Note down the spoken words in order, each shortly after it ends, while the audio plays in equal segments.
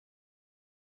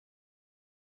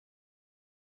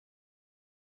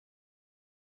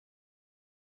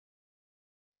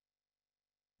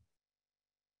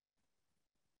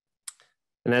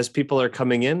And as people are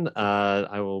coming in,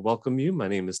 I will welcome you. My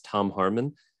name is Tom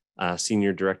Harmon,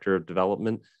 Senior Director of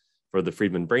Development for the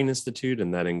Friedman Brain Institute,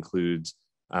 and that includes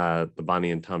the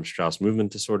Bonnie and Tom Strauss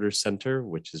Movement Disorders Center,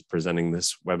 which is presenting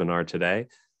this webinar today.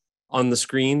 On the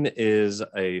screen is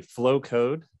a flow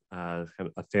code, kind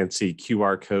of a fancy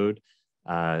QR code.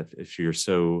 If you're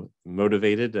so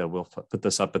motivated, we'll put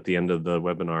this up at the end of the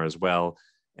webinar as well,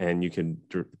 and you can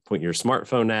point your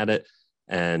smartphone at it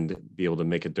and be able to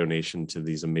make a donation to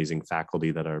these amazing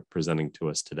faculty that are presenting to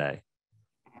us today.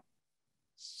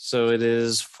 So it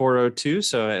is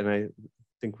 4:02. And I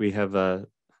think we have I've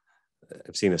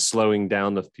seen a slowing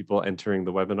down of people entering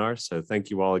the webinar. So thank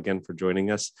you all again for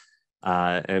joining us.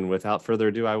 And without further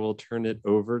ado, I will turn it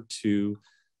over to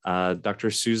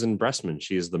Dr. Susan Bressman.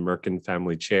 She is the Merkin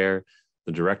Family Chair,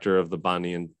 the Director of the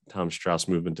Bonnie and Tom Strauss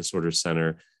Movement Disorders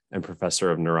Center, and Professor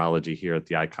of Neurology here at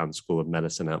the Icahn School of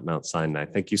Medicine at Mount Sinai.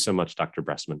 Thank you so much, Dr.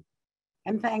 Bressman.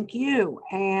 And thank you.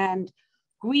 And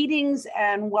greetings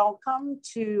and welcome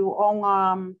to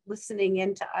all listening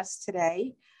in to us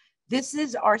today. This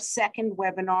is our second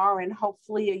webinar and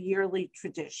hopefully a yearly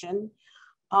tradition.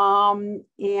 I'm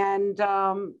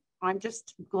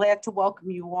just glad to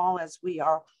welcome you all as we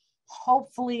are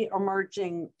hopefully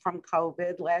emerging from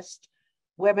COVID. Last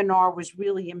webinar was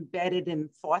really embedded in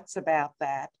thoughts about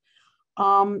that.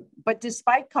 But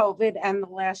despite COVID and the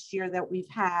last year that we've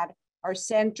had, our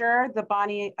center, the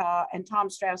Bonnie and Tom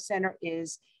Strauss Center,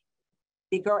 is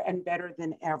bigger and better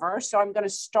than ever. So I'm going to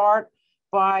start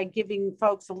by giving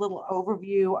folks a little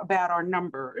overview about our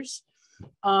numbers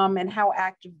and how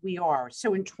active we are.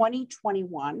 So in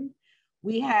 2021,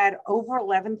 we had over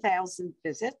 11,000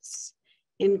 visits,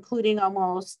 including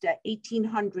almost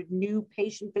 1,800 new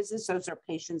patient visits. Those are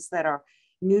patients that are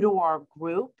new to our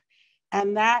group.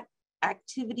 And that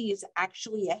activity is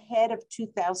actually ahead of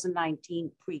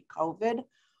 2019 pre-COVID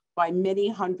by many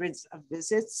hundreds of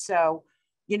visits. So,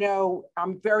 you know,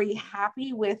 I'm very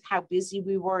happy with how busy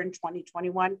we were in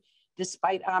 2021,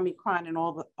 despite Omicron and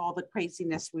all the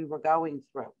craziness we were going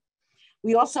through.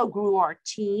 We also grew our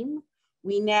team.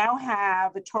 We now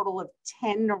have a total of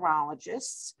 10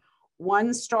 neurologists.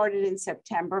 One started in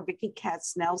September, Vicki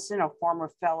Katz-Nelson, a former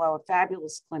fellow, a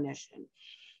fabulous clinician.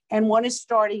 And one is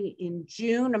starting in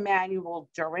June, Emmanuel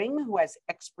During, who has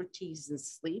expertise in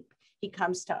sleep. He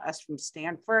comes to us from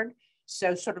Stanford,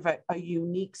 so sort of a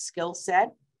unique skill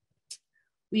set.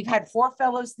 We've had 4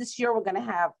 fellows this year. We're going to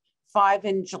have 5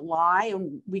 in July,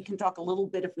 and we can talk a little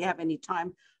bit if we have any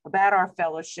time about our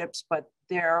fellowships, but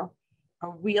they're a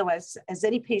real, as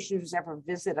any patient who's ever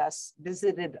visited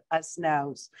us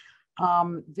knows,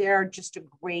 they're just a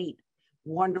great,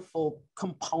 wonderful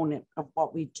component of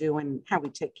what we do and how we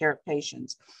take care of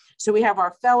patients. So we have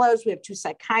our fellows, we have 2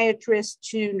 psychiatrists,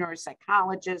 2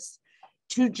 neuropsychologists,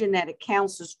 2 genetic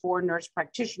counselors, 4 nurse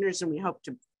practitioners, and we hope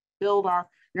to build our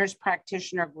nurse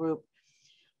practitioner group.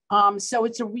 So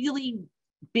it's a really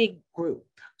big group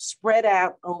spread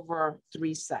out over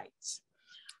 3 sites.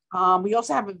 We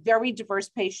also have a very diverse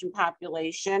patient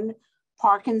population.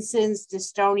 Parkinson's,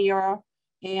 dystonia,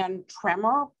 and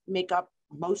tremor make up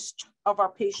most of our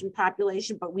patient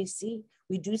population, but we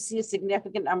do see a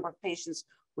significant number of patients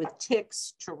with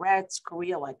tics, Tourette's,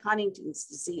 chorea, like Huntington's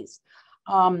disease,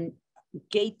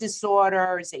 gait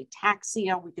disorders,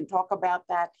 ataxia, we can talk about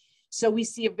that. So we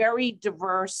see a very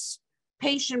diverse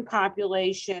patient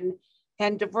population,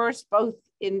 and diverse both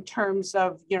in terms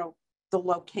of, you know, the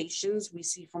locations we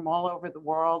see from all over the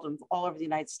world and all over the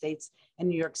United States and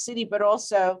New York City, but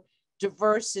also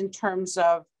diverse in terms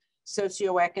of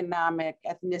socioeconomic,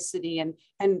 ethnicity,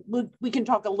 and we can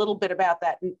talk a little bit about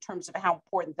that in terms of how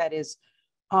important that is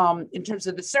in terms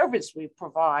of the service we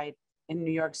provide in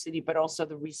New York City, but also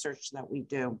the research that we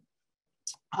do.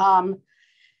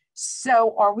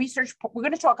 So our research, we're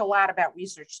going to talk a lot about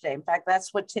research today. In fact,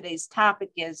 that's what today's topic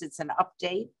is. It's an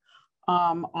update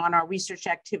on our research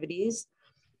activities.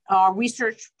 Our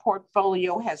research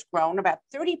portfolio has grown. About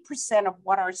 30% of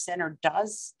what our center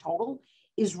does total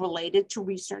is related to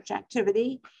research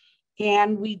activity.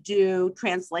 And we do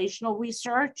translational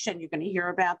research, and you're going to hear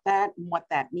about that and what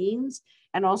that means,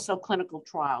 and also clinical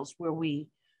trials where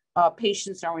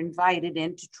patients are invited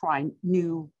in to try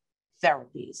new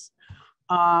therapies.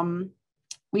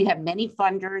 We have many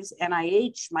funders: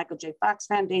 NIH, Michael J. Fox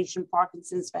Foundation,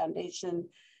 Parkinson's Foundation,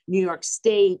 New York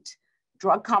State,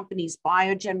 drug companies,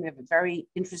 Biogen. We have a very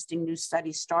interesting new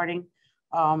study starting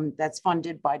that's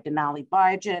funded by Denali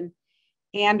Biogen.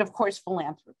 And of course,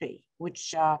 philanthropy,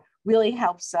 which really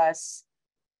helps us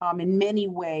in many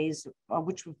ways,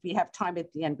 which if we have time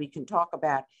at the end, we can talk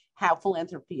about how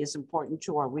philanthropy is important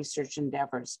to our research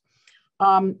endeavors.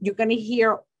 You're going to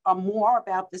hear more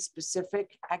about the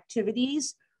specific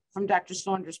activities from Dr.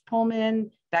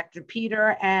 Saunders-Pullman, Dr.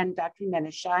 Peter, and Dr.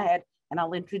 Jimenez Shahed, and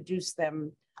I'll introduce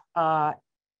them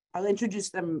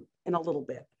in a little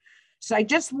bit. So I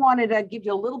just wanted to give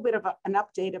you a little bit of an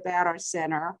update about our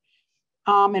center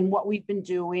and what we've been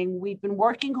doing. We've been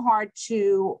working hard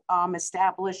to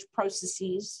establish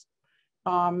processes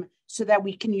so that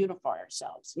we can unify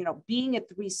ourselves. You know, being at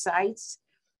 3 sites,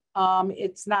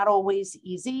 it's not always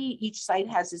easy. Each site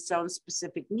has its own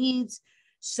specific needs.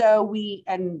 So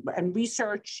and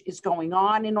research is going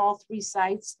on in all 3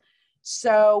 sites.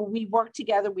 So we work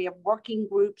together. We have working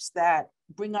groups that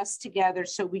bring us together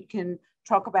so we can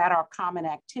talk about our common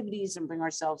activities and bring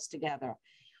ourselves together.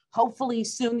 Hopefully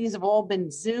soon, these have all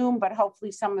been Zoom, but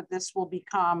hopefully some of this will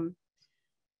become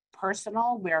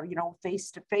personal, where, you know,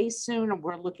 face-to-face soon, and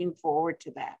we're looking forward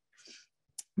to that.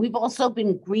 We've also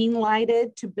been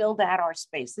green-lighted to build out our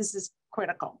space. This is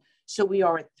critical. So we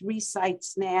are at 3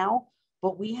 sites now,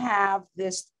 but we have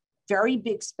this very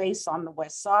big space on the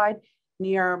west side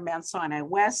near Mount Sinai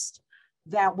West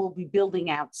that we'll be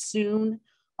building out soon.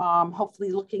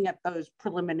 Hopefully looking at those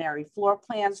preliminary floor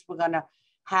plans, we're gonna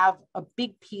have a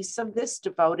big piece of this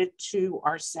devoted to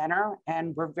our center,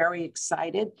 and we're very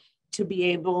excited to be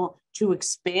able to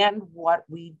expand what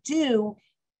we do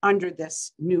under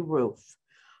this new roof.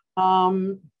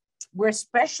 We're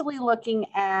especially looking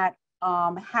at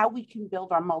how we can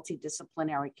build our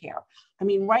multidisciplinary care. I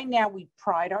mean, right now we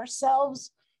pride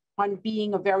ourselves on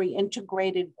being a very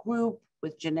integrated group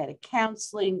with genetic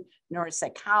counseling,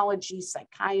 neuropsychology,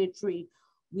 psychiatry.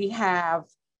 We have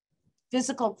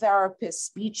physical therapists,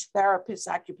 speech therapists,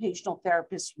 occupational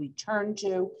therapists we turn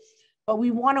to, but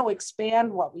we want to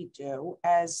expand what we do.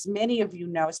 As many of you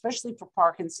know, especially for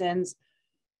Parkinson's,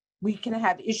 we can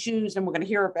have issues, and we're going to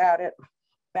hear about it,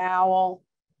 bowel,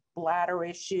 bladder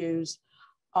issues,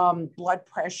 blood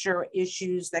pressure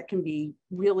issues that can be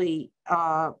really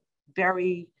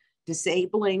very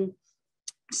disabling.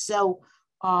 So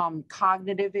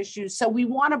cognitive issues. So we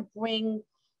want to bring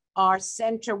our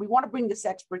center, we want to bring this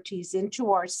expertise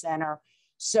into our center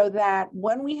so that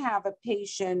when we have a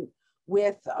patient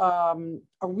with a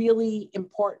really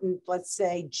important, let's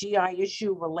say, GI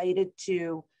issue related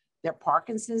to their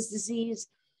Parkinson's disease,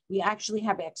 we actually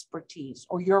have expertise,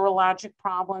 or urologic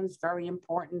problems, very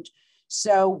important.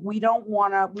 So we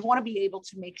want to be able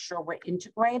to make sure we're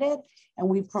integrated and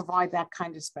we provide that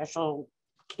kind of special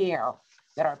care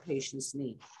that our patients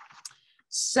need.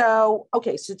 So,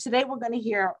 okay, so today we're going to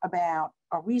hear about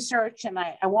our research, and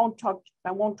I won't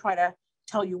try to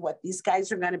tell you what these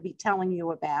guys are going to be telling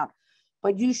you about,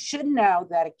 but you should know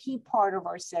that a key part of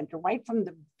our center, right from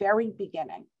the very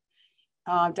beginning,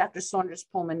 Dr.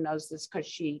 Saunders-Pullman knows this because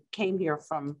she came here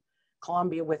from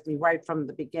Columbia with me right from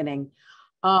the beginning,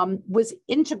 was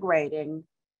integrating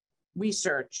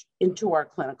research into our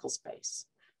clinical space.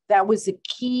 That was a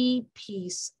key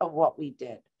piece of what we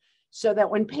did. So that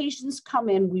when patients come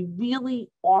in, we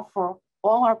really offer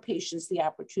all our patients the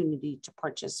opportunity to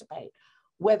participate,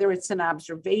 whether it's an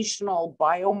observational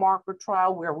biomarker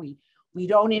trial where we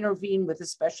don't intervene with a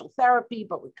special therapy,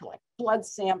 but we collect blood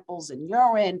samples and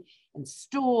urine and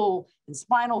stool and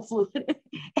spinal fluid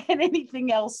and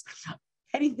anything else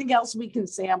we can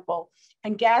sample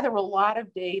and gather a lot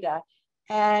of data.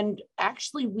 And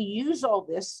actually we use all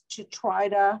this to try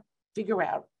to figure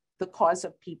out the cause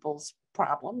of people's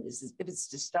problem, if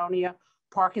it's dystonia,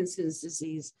 Parkinson's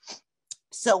disease.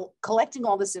 So collecting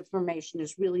all this information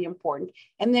is really important.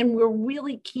 And then we're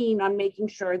really keen on making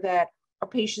sure that our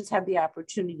patients have the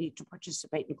opportunity to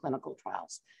participate in clinical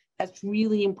trials. That's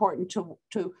really important to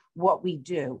what we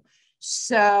do.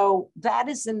 So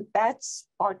that's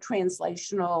our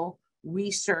translational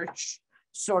research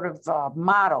sort of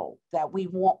model that we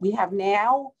have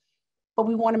now, but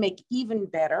we want to make even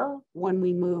better when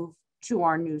we move to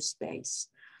our new space.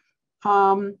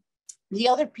 The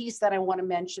other piece that I want to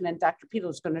mention, and Dr.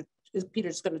 Peter's going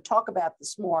to talk about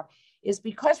this more, is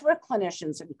because we're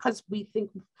clinicians and because we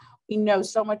think we know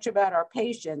so much about our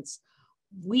patients,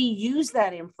 we use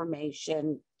that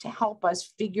information to help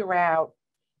us figure out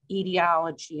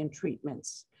etiology and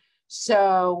treatments.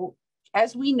 So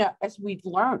as we've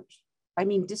learned, I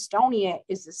mean, dystonia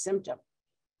is a symptom,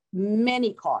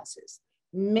 many causes,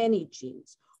 many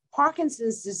genes.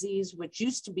 Parkinson's disease, which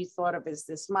used to be thought of as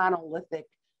this monolithic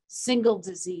single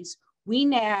disease, we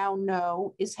now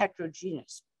know is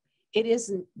heterogeneous. It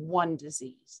isn't one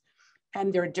disease.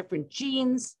 And there are different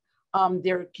genes.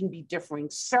 There can be differing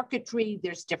circuitry.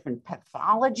 There's different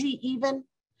pathology even.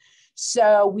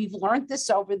 So we've learned this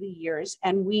over the years,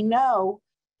 and we know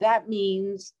that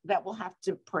means that we'll have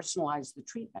to personalize the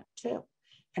treatment too.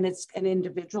 and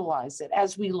individualize it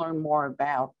as we learn more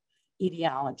about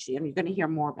etiology. And you're going to hear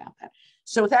more about that.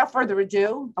 So without further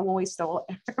ado, I won't waste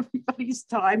everybody's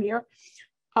time here.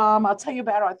 I'll tell you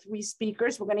about our three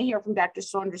speakers. We're going to hear from Dr.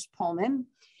 Saunders Pullman.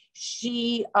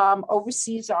 She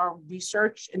oversees our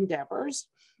research endeavors.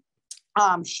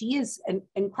 She is an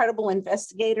incredible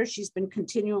investigator. She's been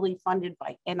continually funded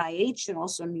by NIH and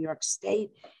also New York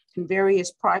State and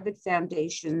various private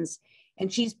foundations.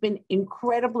 And she's been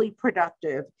incredibly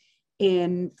productive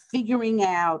in figuring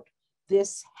out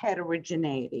this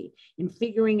heterogeneity, in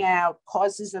figuring out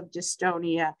causes of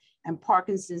dystonia and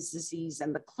Parkinson's disease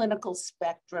and the clinical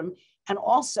spectrum. And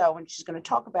also, and she's going to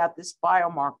talk about this,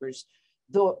 biomarkers,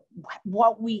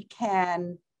 what we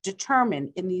can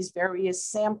determine in these various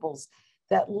samples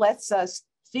that lets us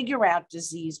figure out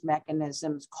disease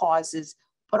mechanisms, causes,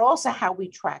 but also how we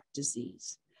track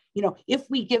disease. You know, if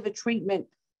we give a treatment,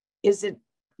 is it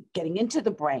getting into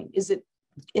the brain? Is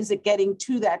it getting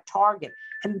to that target?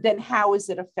 And then how is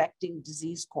it affecting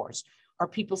disease course? Are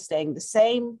people staying the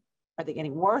same? Are they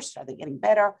getting worse? Are they getting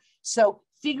better? So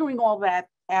figuring all that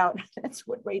out, that's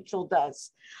what Rachel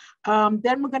does.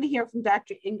 Then we're going to hear from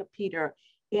Dr. Inga Peter,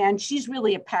 and she's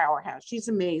really a powerhouse. She's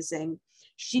amazing.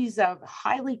 She's a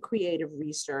highly creative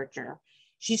researcher.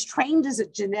 She's trained as a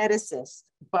geneticist,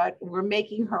 but we're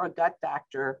making her a gut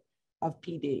doctor of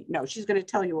PD. No, she's going to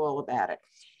tell you all about it.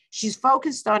 She's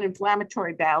focused on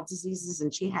inflammatory bowel diseases,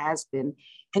 and she has been.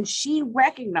 And she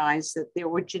recognized that there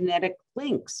were genetic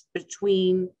links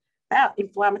between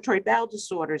inflammatory bowel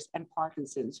disorders and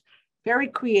Parkinson's. Very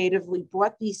creatively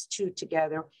brought these two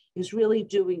together, is really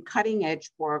doing cutting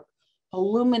edge work,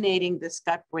 illuminating this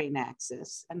gut-brain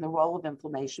axis and the role of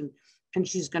inflammation, and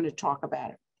she's going to talk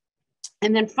about it.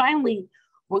 And then finally,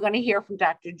 we're going to hear from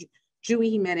Dr.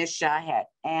 Julie Jimenez-Shahed,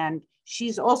 and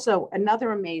she's also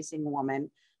another amazing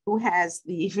woman who has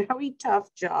the very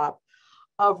tough job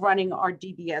of running our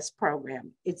DBS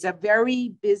program. It's a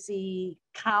very busy,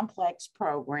 complex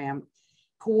program,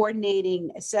 coordinating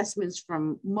assessments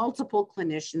from multiple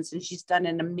clinicians, and she's done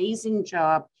an amazing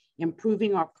job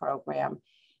improving our program.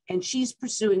 And she's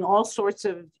pursuing all sorts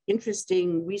of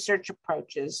interesting research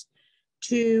approaches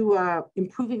to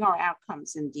improving our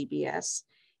outcomes in DBS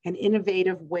and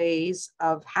innovative ways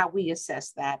of how we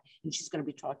assess that. And she's going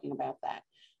to be talking about that.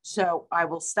 So I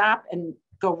will stop and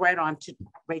go right on to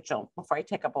Rachel before I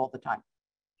take up all the time.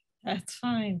 That's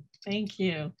fine. Thank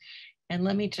you. And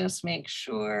let me just make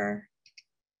sure.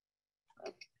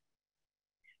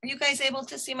 Are you guys able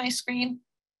to see my screen?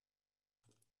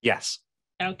 Yes.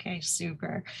 Okay,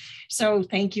 super. So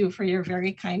thank you for your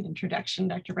very kind introduction,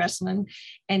 Dr. Bressman,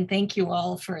 and thank you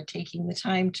all for taking the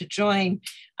time to join.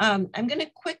 I'm going to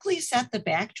quickly set the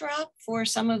backdrop for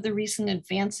some of the recent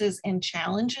advances and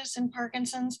challenges in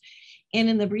Parkinson's, and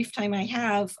in the brief time I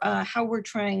have, how we're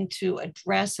trying to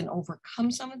address and overcome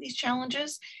some of these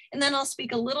challenges. And then I'll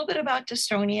speak a little bit about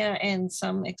dystonia and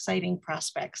some exciting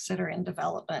prospects that are in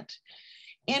development.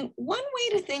 And one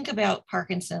way to think about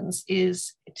Parkinson's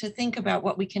is to think about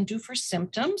what we can do for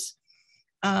symptoms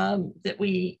that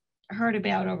we heard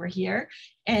about over here,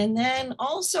 and then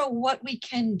also what we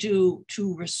can do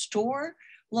to restore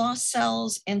lost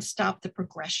cells and stop the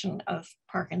progression of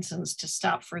Parkinson's, to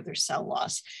stop further cell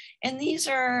loss. And these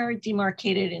are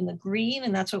demarcated in the green,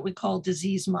 and that's what we call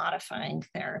disease-modifying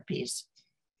therapies.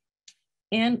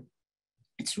 And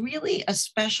it's really a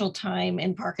special time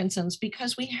in Parkinson's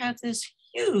because we have this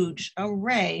huge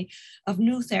array of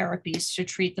new therapies to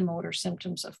treat the motor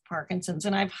symptoms of Parkinson's.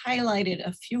 And I've highlighted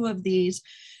a few of these,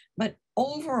 but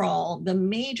overall, the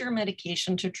major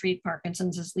medication to treat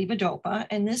Parkinson's is levodopa,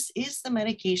 and this is the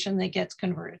medication that gets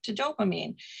converted to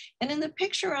dopamine. And in the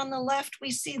picture on the left,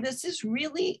 we see this is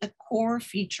really a core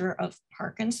feature of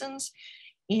Parkinson's.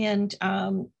 And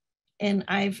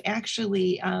I've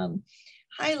actually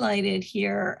highlighted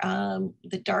here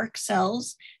the dark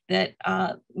cells that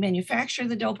manufacture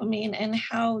the dopamine and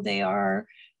how they are,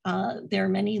 there are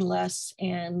many less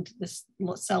and this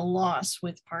cell loss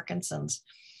with Parkinson's.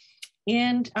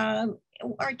 And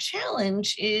our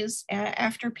challenge is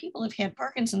after people have had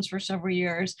Parkinson's for several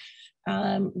years,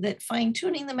 that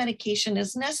fine-tuning the medication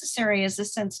is necessary as the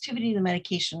sensitivity of the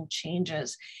medication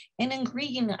changes. And in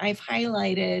green, I've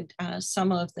highlighted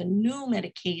some of the new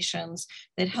medications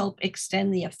that help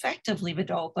extend the effect of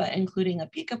levodopa, including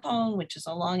apicapone, which is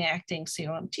a long-acting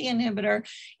COMT inhibitor,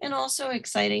 and also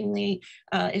excitingly,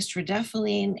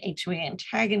 istradefylline, A2A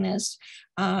antagonist,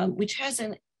 which has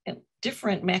an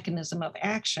different mechanism of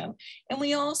action. And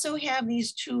we also have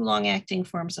these 2 long-acting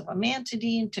forms of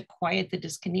amantadine to quiet the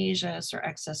dyskinesias or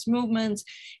excess movements.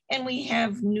 And we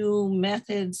have new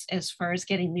methods as far as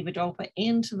getting levodopa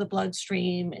into the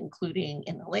bloodstream, including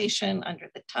inhalation, under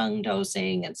the tongue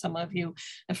dosing. And some of you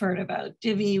have heard about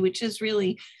Divi, which is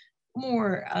really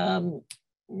more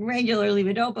regular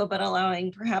levodopa, but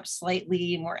allowing perhaps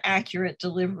slightly more accurate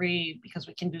delivery because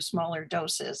we can do smaller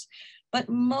doses. But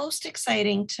most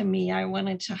exciting to me, I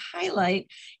wanted to highlight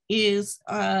is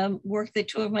work that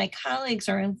 2 of my colleagues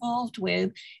are involved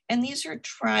with. And these are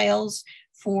trials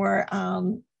for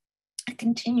a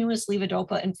continuous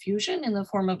levodopa infusion in the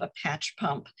form of a patch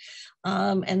pump.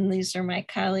 And these are my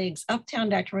colleagues uptown,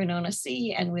 Dr. Winona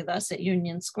C., and with us at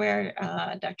Union Square,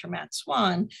 Dr. Matt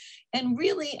Swan. And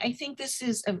really, I think this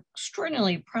is an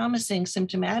extraordinarily promising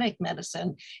symptomatic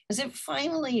medicine, as it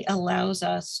finally allows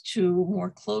us to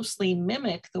more closely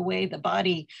mimic the way the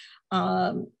body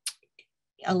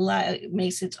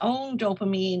makes its own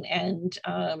dopamine and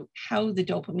how the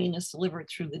dopamine is delivered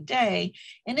through the day.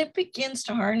 And it begins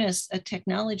to harness a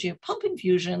technology of pump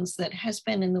infusions that has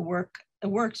been in the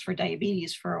works for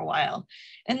diabetes for a while.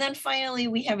 And then finally,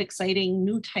 we have exciting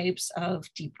new types of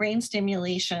deep brain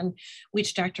stimulation,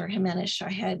 which Dr. Jimenez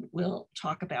Shahed will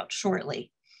talk about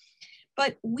shortly.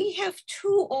 But we have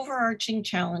 2 overarching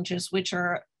challenges, which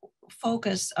are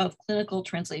focus of clinical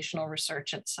translational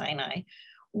research at Sinai.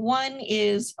 One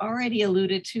is already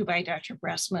alluded to by Dr.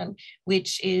 Bressman,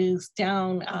 which is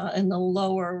down in the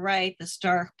lower right, this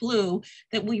dark blue,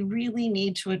 that we really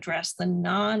need to address the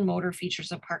non-motor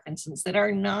features of Parkinson's that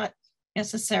are not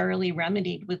necessarily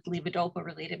remedied with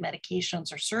levodopa-related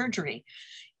medications or surgery.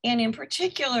 And in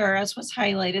particular, as was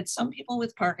highlighted, some people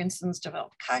with Parkinson's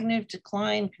develop cognitive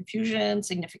decline, confusion,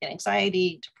 significant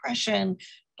anxiety, depression,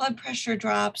 blood pressure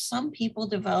drops. Some people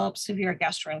develop severe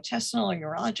gastrointestinal or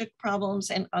urologic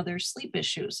problems and other sleep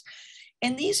issues.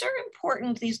 And these are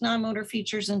important, these non-motor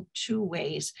features, in 2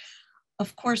 ways.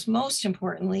 Of course, most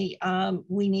importantly,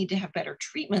 we need to have better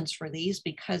treatments for these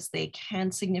because they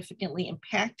can significantly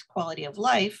impact quality of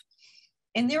life.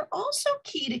 And they're also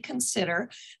key to consider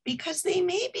because they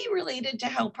may be related to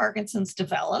how Parkinson's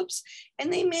develops,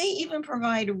 and they may even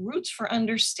provide roots for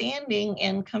understanding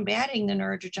and combating the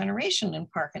neurodegeneration in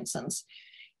Parkinson's.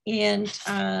 And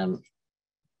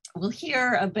we'll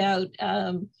hear about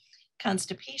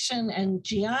constipation and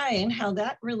GI and how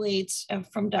that relates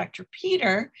from Dr.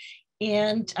 Peter.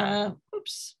 And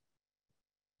oops,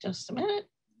 just a minute.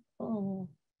 Oh.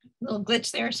 Little glitch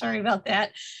there, sorry about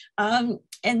that.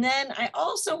 And then I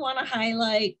also want to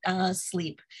highlight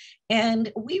sleep.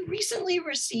 And we recently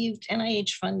received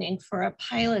NIH funding for a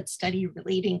pilot study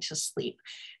relating to sleep.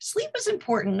 Sleep is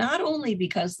important not only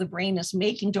because the brain is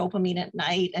making dopamine at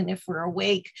night, and if we're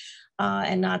awake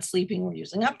and not sleeping, we're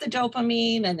using up the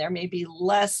dopamine, and there may be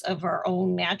less of our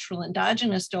own natural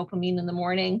endogenous dopamine in the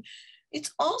morning.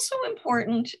 It's also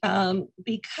important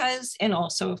because, and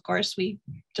also, of course, we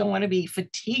don't want to be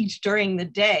fatigued during the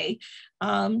day,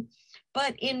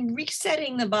 but in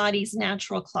resetting the body's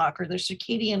natural clock or the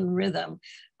circadian rhythm,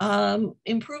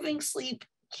 improving sleep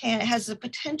has the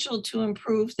potential to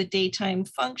improve the daytime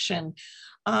function.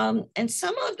 And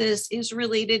some of this is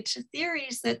related to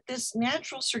theories that this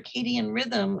natural circadian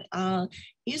rhythm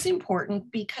is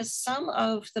important because some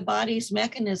of the body's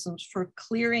mechanisms for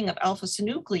clearing of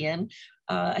alpha-synuclein,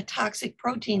 a toxic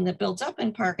protein that builds up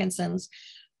in Parkinson's,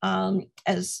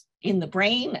 as in the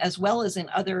brain, as well as in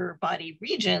other body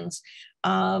regions,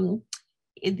 that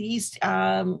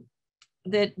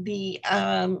the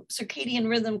circadian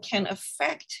rhythm can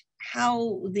affect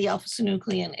how the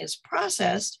alpha-synuclein is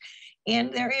processed.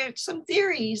 And there are some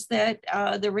theories that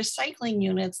the recycling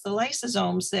units, the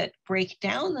lysosomes that break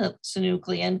down the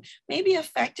synuclein, may be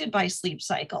affected by sleep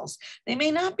cycles. They may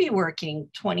not be working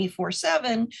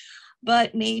 24/7,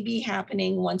 but may be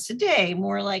happening once a day.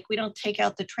 More like we don't take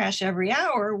out the trash every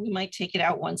hour, we might take it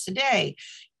out once a day.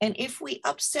 And if we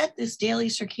upset this daily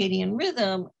circadian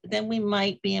rhythm, then we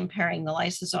might be impairing the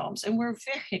lysosomes. And we're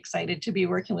very excited to be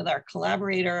working with our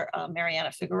collaborator,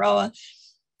 Mariana Figueroa,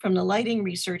 from the Lighting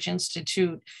Research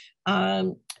Institute,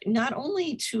 not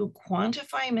only to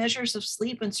quantify measures of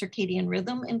sleep and circadian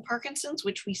rhythm in Parkinson's,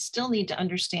 which we still need to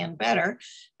understand better,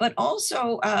 but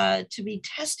also to be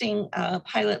testing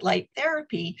pilot light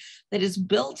therapy that is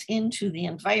built into the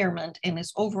environment and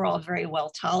is overall very well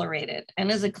tolerated.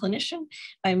 And as a clinician,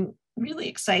 I'm really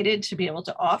excited to be able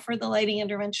to offer the lighting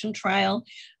intervention trial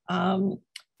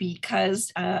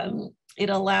because it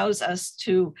allows us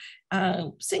to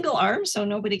single arm, so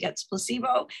nobody gets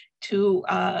placebo, to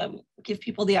give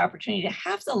people the opportunity to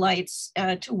have the lights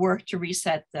to work to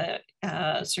reset the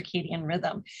circadian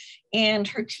rhythm. And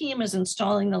her team is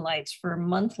installing the lights for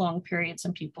month-long periods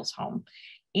in people's home.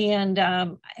 And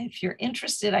if you're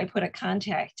interested, I put a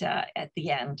contact at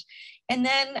the end. And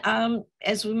then,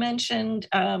 as we mentioned,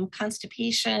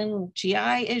 constipation,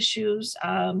 GI issues.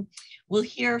 We'll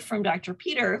hear from Dr.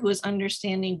 Peter, who is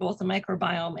understanding both the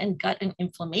microbiome and gut and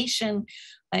inflammation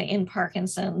in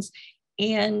Parkinson's.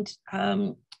 And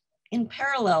in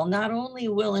parallel, not only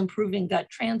will improving gut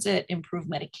transit improve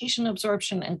medication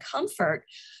absorption and comfort,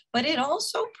 but it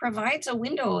also provides a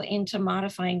window into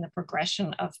modifying the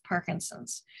progression of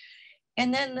Parkinson's.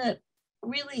 And then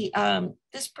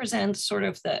this presents sort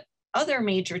of the other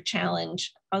major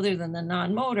challenge, other than the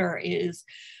non-motor, is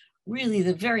really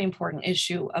the very important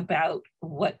issue about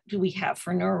what do we have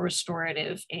for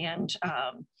neurorestorative and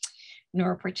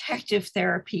neuroprotective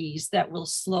therapies that will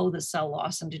slow the cell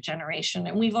loss and degeneration.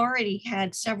 And we've already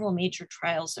had several major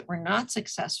trials that were not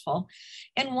successful.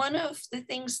 And one of the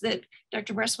things that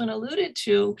Dr. Bressman alluded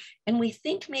to, and we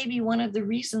think maybe one of the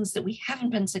reasons that we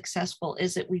haven't been successful,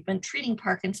 is that we've been treating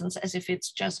Parkinson's as if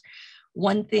it's just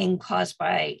one thing caused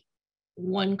by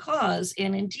one cause.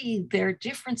 And indeed, there are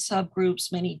different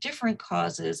subgroups, many different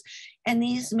causes, and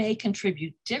these may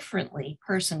contribute differently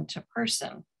person to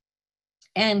person.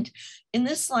 And in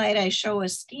this slide, I show a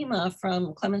schema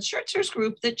from Clemens Schertzer's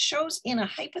group that shows in a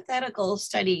hypothetical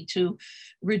study to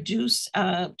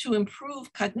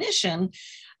improve cognition,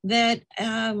 that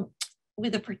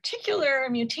with a particular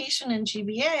mutation in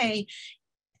GBA,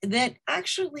 that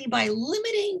actually by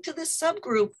limiting to this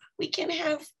subgroup, we can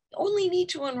only need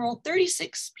to enroll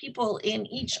 36 people in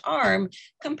each arm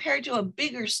compared to a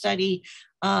bigger study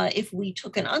if we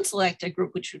took an unselected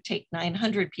group, which would take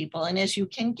 900 people. And as you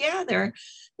can gather,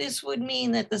 this would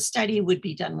mean that the study would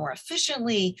be done more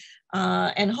efficiently,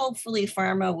 and hopefully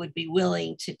pharma would be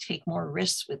willing to take more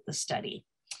risks with the study.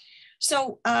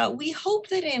 So we hope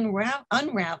that in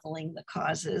unraveling the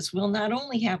causes, we'll not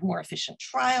only have more efficient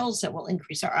trials that will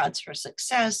increase our odds for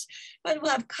success, but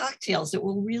we'll have cocktails that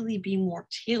will really be more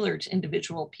tailored to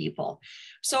individual people.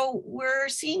 So we're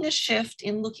seeing a shift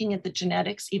in looking at the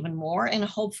genetics even more, and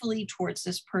hopefully towards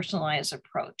this personalized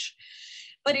approach.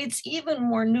 But it's even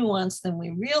more nuanced than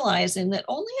we realize, in that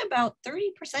only about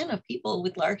 30% of people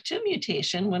with LRRK2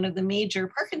 mutation, one of the major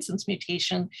Parkinson's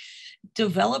mutation,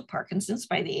 develop Parkinson's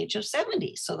by the age of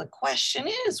 70. So the question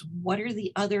is, what are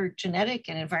the other genetic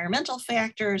and environmental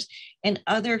factors and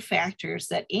other factors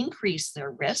that increase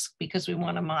their risk, because we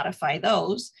want to modify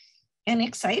those? And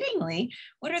excitingly,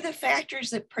 what are the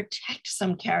factors that protect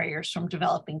some carriers from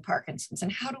developing Parkinson's,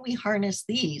 and how do we harness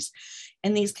these?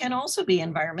 And these can also be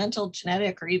environmental,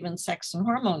 genetic, or even sex and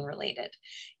hormone related.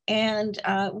 And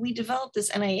we developed this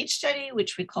NIH study,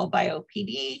 which we call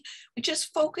BioPD, which is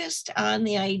focused on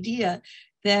the idea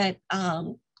that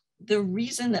the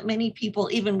reason that many people,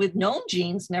 even with known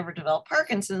genes, never develop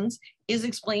Parkinson's is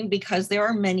explained because there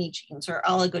are many genes, or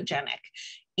oligogenic.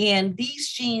 And these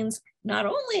genes not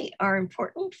only are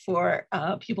important for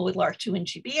people with LRRK2 and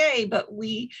GBA, but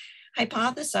we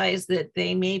hypothesize that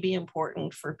they may be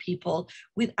important for people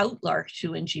without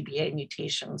LRRK2 and GBA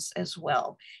mutations as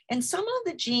well. And some of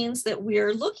the genes that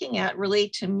we're looking at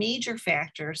relate to major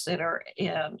factors that are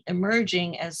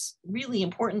emerging as really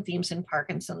important themes in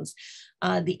Parkinson's: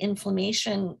 the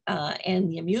inflammation and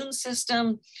the immune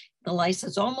system, the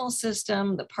lysosomal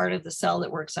system, the part of the cell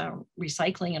that works on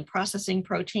recycling and processing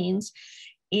proteins.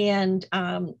 And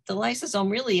the lysosome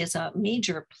really is a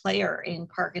major player in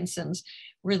Parkinson's,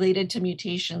 related to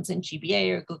mutations in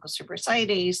GBA or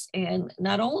glucocerebrosidase. And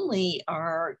not only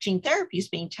are gene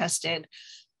therapies being tested,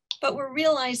 but we're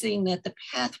realizing that the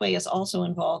pathway is also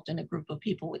involved in a group of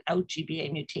people without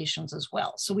GBA mutations as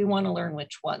well. So we want to learn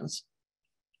which ones.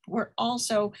 We're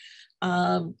also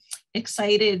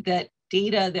excited that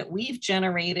data that we've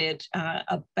generated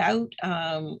about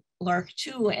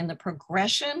LRRK2 and the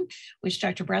progression, which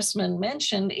Dr. Bressman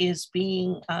mentioned, is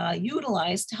being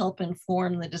utilized to help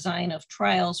inform the design of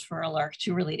trials for a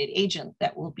LRRK2 related agent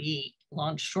that will be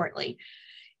launched shortly.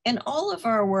 And all of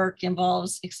our work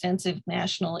involves extensive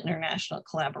national, international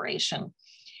collaboration.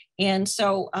 And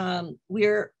so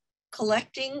we're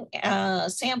collecting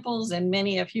samples, and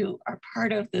many of you are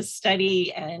part of this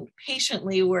study and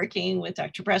patiently working with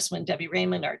Dr. Bressman, Debbie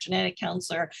Raymond, our genetic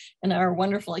counselor, and our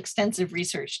wonderful extensive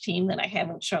research team that I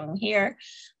haven't shown here.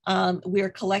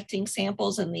 We're collecting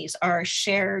samples, and these are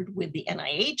shared with the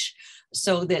NIH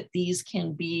so that these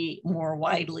can be more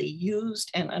widely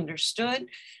used and understood.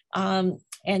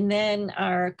 And then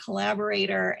our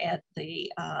collaborator at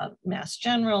the Mass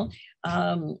General,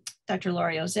 Dr.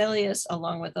 Laurie Ozelius,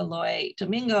 along with Eloy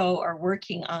Domingo, are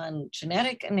working on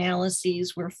genetic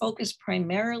analyses. We're focused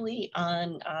primarily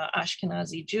on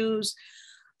Ashkenazi Jews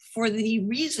for the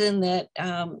reason that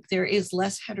there is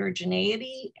less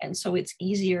heterogeneity, and so it's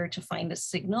easier to find a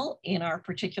signal in our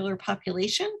particular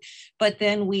population. But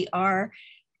then we are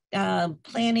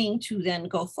planning to then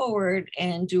go forward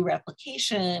and do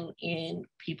replication in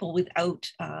people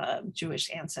without Jewish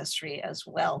ancestry as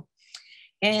well.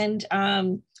 And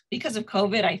because of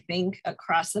COVID, I think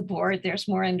across the board, there's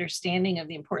more understanding of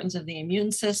the importance of the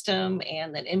immune system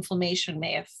and that inflammation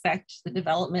may affect the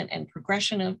development and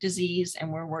progression of disease.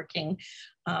 And we're working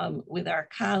with our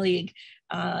colleague,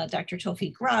 Dr.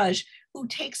 Tawfiq Raj, who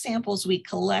takes samples we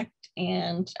collect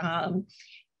and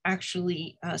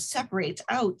actually separates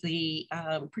out the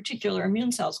particular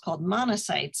immune cells called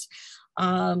monocytes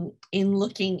in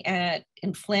looking at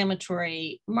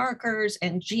inflammatory markers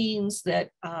and genes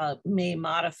that may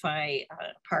modify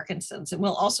Parkinson's. And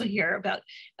we'll also hear about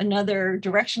another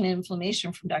direction of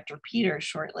inflammation from Dr. Peter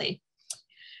shortly.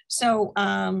 So,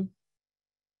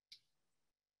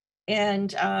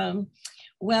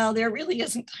 well, there really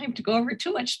isn't time to go over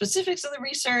too much specifics of the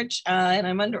research, and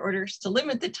I'm under orders to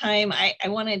limit the time. I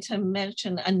wanted to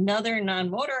mention another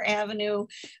non-motor avenue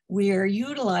we're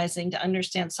utilizing to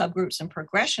understand subgroups and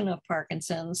progression of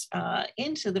Parkinson's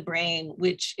into the brain,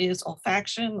 which is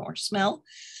olfaction or smell.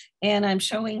 And I'm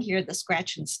showing here the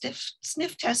scratch and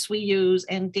sniff tests we use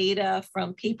and data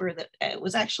from paper that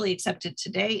was actually accepted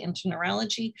today into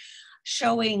neurology,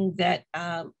 showing that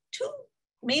two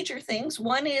major things.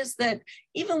 One is that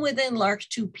even within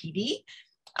LARC2 PD,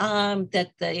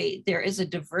 that there is a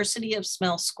diversity of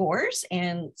smell scores,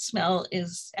 and smell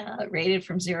is rated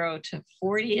from 0 to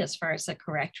 40 as far as the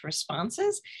correct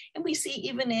responses. And we see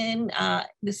even in,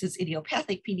 this is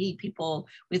idiopathic PD, people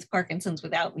with Parkinson's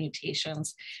without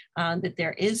mutations, that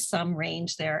there is some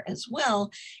range there as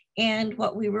well. And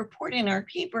what we report in our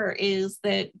paper is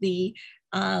that the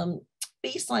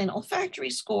baseline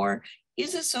olfactory score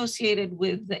is associated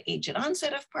with the age at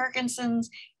onset of Parkinson's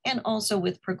and also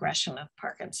with progression of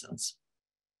Parkinson's.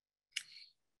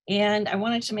 And I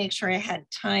wanted to make sure I had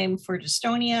time for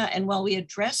dystonia. And while we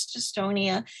address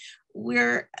dystonia,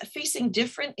 we're facing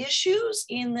different issues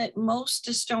in that most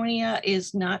dystonia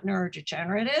is not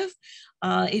neurodegenerative.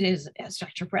 It is, as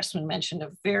Dr. Bressman mentioned,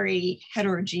 a very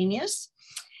heterogeneous.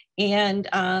 And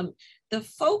the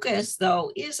focus,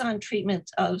 though, is on treatment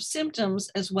of symptoms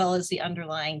as well as the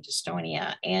underlying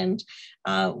dystonia. And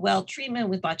while treatment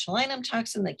with botulinum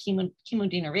toxin, the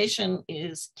chemodenervation,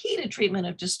 is key to treatment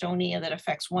of dystonia that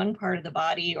affects one part of the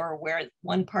body or where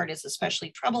one part is especially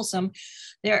troublesome,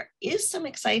 there is some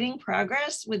exciting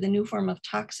progress with the new form of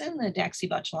toxin, the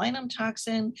daxibotulinum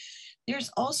toxin. There's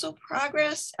also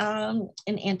progress in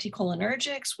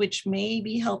anticholinergics, which may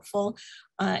be helpful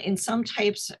in some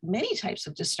types, many types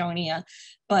of dystonia,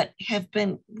 but have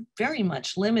been very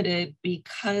much limited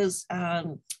because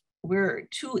we're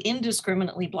too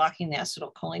indiscriminately blocking the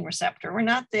acetylcholine receptor. We're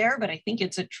not there, but I think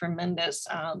it's a tremendous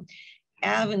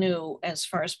avenue as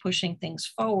far as pushing things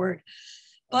forward.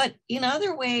 But in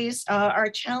other ways, our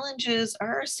challenges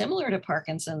are similar to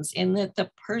Parkinson's in that the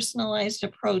personalized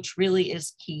approach really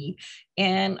is key.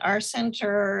 And our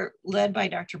center, led by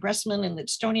Dr. Bressman and the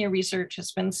dystonia research,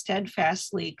 has been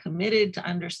steadfastly committed to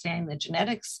understanding the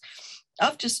genetics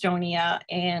of dystonia,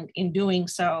 and in doing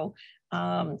so,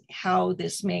 how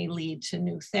this may lead to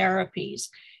new therapies.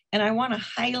 And I want to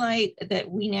highlight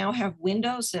that we now have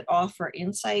windows that offer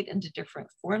insight into different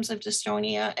forms of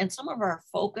dystonia. And some of our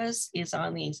focus is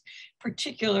on these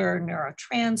particular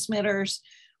neurotransmitters.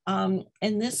 And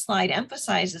this slide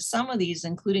emphasizes some of these,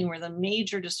 including where the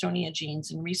major dystonia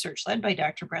genes in research led by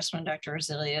Dr. Bressman, Dr.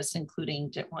 Ozelius, including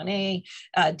DIT1A,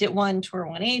 DIT1,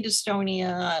 TOR1A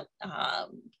dystonia,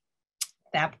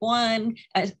 FAP1,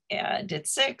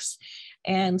 DIT6,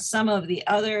 and some of the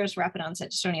others, rapid onset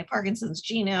dystonia, Parkinson's,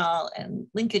 GNL, and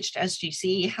linkage to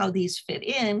SGC, how these fit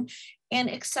in. And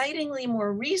excitingly,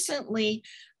 more recently,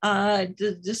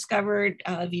 discovered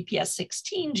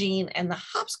VPS16 gene and the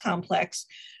Hops complex,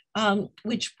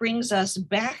 which brings us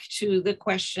back to the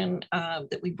question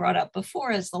that we brought up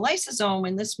before as the lysosome,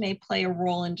 and this may play a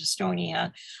role in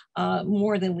dystonia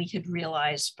more than we had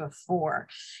realized before.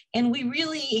 And we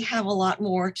really have a lot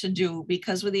more to do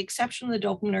because with the exception of the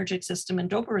dopaminergic system and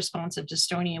dopa-responsive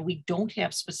dystonia, we don't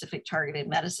have specific targeted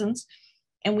medicines.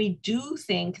 And we do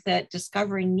think that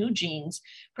discovering new genes,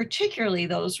 particularly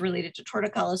those related to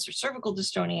torticollis or cervical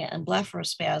dystonia and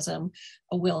blepharospasm,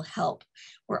 will help.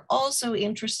 We're also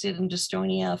interested in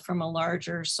dystonia from a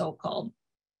larger so-called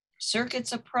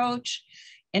circuits approach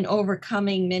and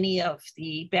overcoming many of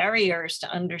the barriers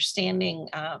to understanding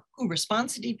who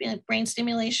responds to deep brain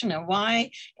stimulation and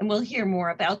why. And we'll hear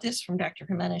more about this from Dr.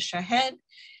 Jimenez Shahed.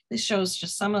 This shows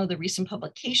just some of the recent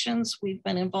publications we've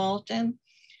been involved in.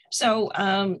 So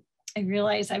I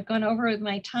realize I've gone over with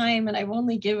my time and I've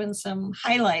only given some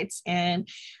highlights, and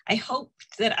I hope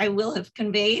that I will have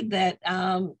conveyed that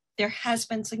there has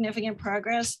been significant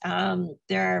progress.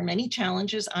 There are many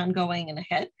challenges ongoing and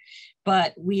ahead,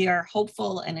 but we are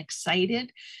hopeful and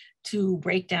excited to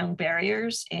break down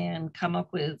barriers and come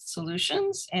up with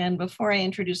solutions. And before I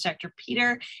introduce Dr.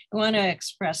 Peter, I want to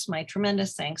express my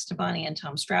tremendous thanks to Bonnie and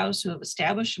Tom Strauss, who have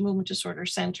established the Movement Disorder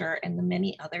Center, and the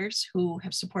many others who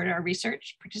have supported our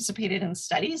research, participated in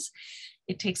studies.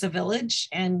 It takes a village,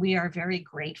 and we are very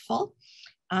grateful.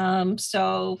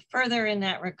 So further in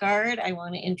that regard, I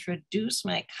want to introduce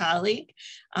my colleague,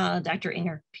 Dr.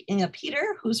 Inga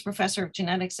Peter, who's professor of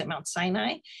genetics at Mount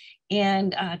Sinai.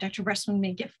 And Dr. Bressman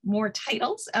may give more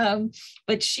titles,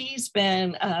 but she's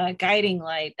been a guiding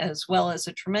light as well as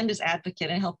a tremendous advocate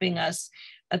in helping us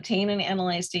obtain and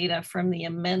analyze data from the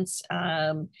immense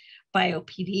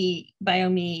BioMe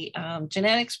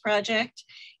genetics project.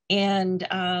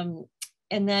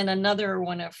 And then another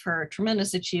one of her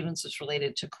tremendous achievements is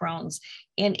related to Crohn's.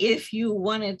 And if you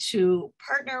wanted to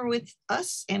partner with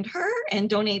us and her and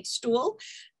donate stool,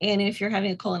 and if you're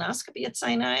having a colonoscopy at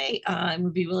Sinai and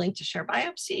would be willing to share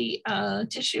biopsy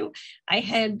tissue, I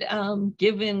had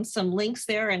given some links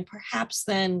there, and perhaps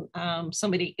then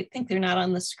somebody, I think they're not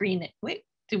on the screen. Wait,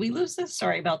 did we lose this?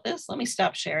 Sorry about this. Let me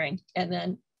stop sharing. And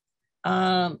then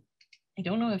I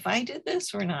don't know if I did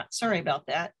this or not. Sorry about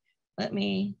that. Let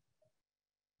me.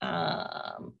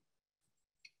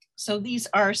 So these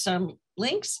are some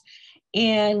links,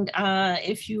 and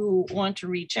if you want to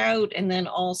reach out, and then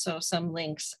also some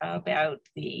links about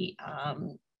the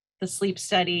sleep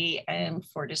study and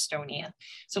for dystonia.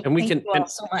 So thank you all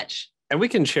so much. And we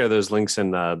can share those links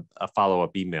in a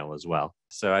follow-up email as well.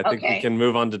 So I think we can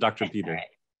move on to Dr. Peter. Right.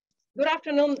 Good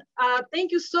afternoon.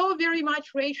 Thank you so very much,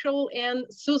 Rachel and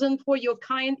Susan, for your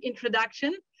kind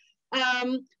introduction.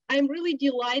 I'm really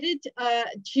delighted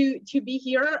to be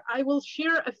here. I will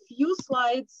share a few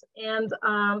slides, and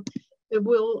it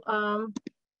will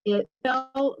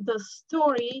tell the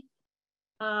story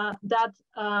that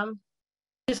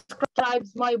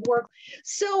describes my work.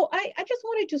 So I just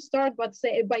wanted to start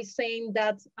by saying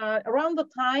that around the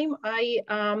time I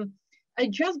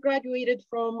just graduated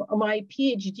from my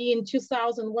PhD in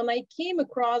 2000, when I came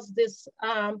across this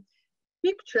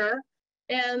picture,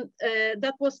 and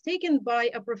that was taken by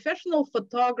a professional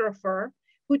photographer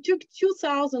who took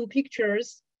 2,000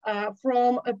 pictures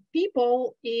from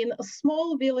people in a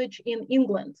small village in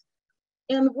England.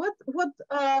 And what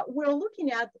we're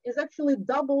looking at is actually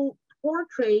double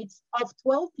portraits of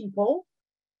 12 people.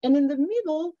 And in the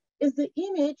middle is the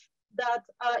image that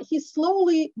he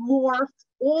slowly morphed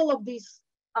all of these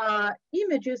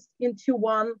images into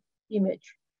one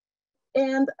image.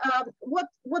 And what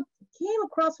came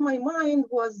across my mind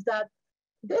was that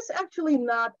this actually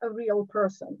not a real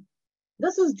person.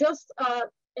 This is just an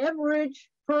average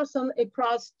person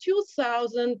across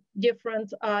 2,000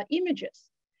 different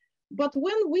images. But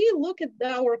when we look at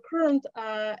our current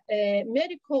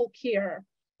medical care,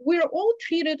 we're all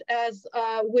treated as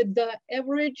with the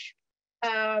average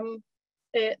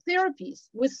therapies,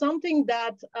 with something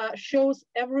that shows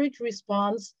average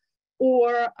response,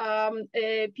 or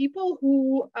people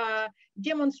who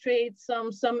demonstrate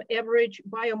some average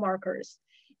biomarkers.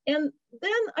 And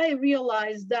then I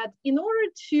realized that in order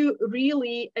to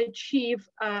really achieve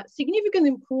significant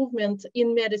improvement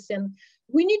in medicine,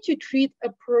 we need to treat a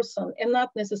person and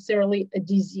not necessarily a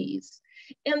disease.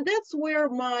 And that's where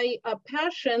my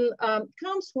passion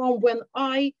comes from when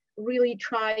I really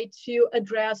try to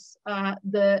address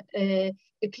the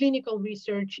clinical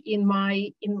research in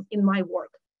my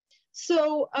work.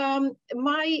 So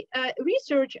my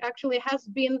research actually has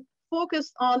been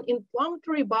focused on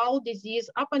inflammatory bowel disease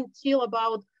up until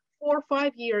about 4 or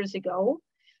 5 years ago,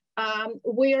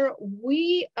 where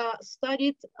we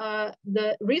studied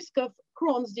the risk of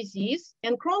Crohn's disease.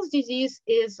 And Crohn's disease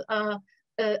is a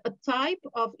type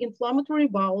of inflammatory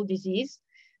bowel disease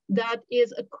that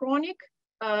is a chronic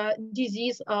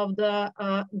disease of the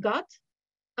gut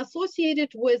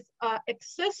associated with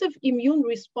excessive immune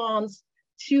response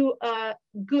to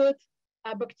good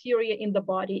bacteria in the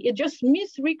body. It just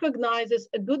misrecognizes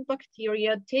a good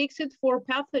bacteria, takes it for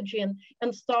pathogen,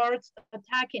 and starts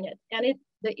attacking it. And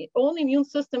the own immune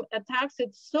system attacks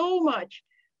it so much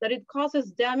that it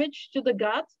causes damage to the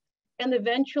gut and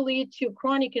eventually to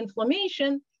chronic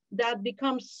inflammation that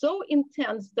becomes so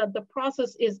intense that the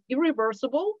process is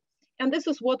irreversible. And this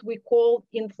is what we call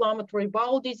inflammatory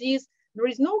bowel disease. There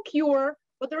is no cure,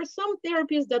 but there are some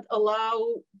therapies that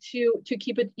allow to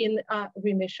keep it in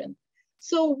remission.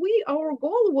 So our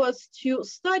goal was to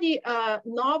study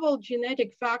novel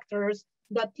genetic factors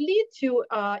that lead to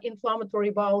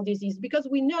inflammatory bowel disease, because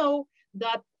we know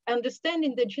that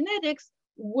understanding the genetics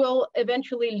will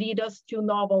eventually lead us to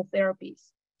novel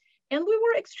therapies. And we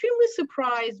were extremely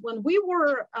surprised when we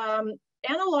were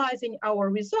analyzing our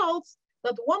results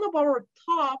that one of our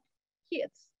top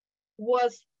hits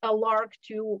was a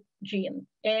LRRK2 gene.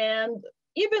 And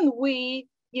even we,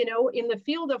 in the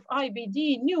field of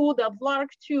IBD knew that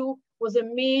LRRK2 was a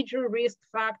major risk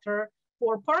factor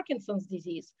for Parkinson's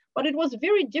disease. But it was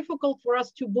very difficult for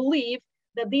us to believe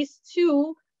that these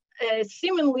two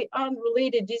seemingly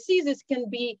unrelated diseases can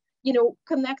be,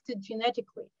 connected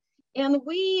genetically. And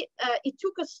it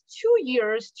took us 2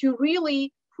 years to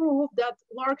really prove that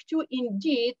LRRK2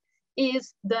 indeed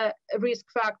is the risk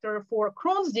factor for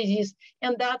Crohn's disease.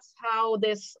 And that's how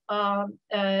this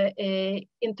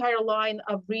entire line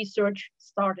of research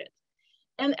started.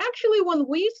 And actually, when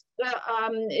we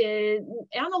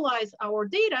analyzed our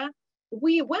data,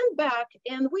 we went back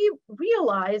and we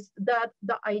realized that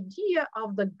the idea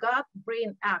of the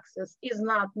gut-brain axis is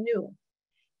not new.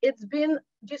 It's been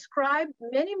described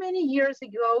many, many years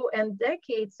ago and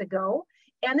decades ago,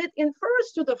 and it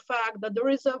infers to the fact that there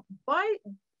is a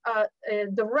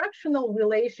directional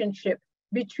relationship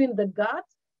between the gut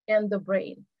and the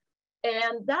brain.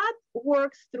 And that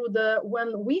works through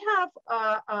when we have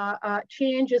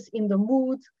changes in the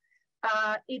mood,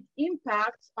 it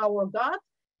impacts our gut,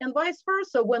 and vice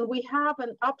versa. When we have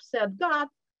an upset gut,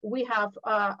 we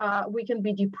can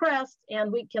be depressed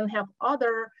and we can have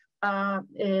other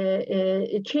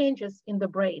changes in the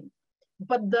brain.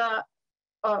 But the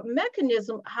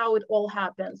mechanism, how it all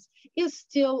happens, is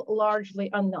still largely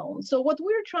unknown. So what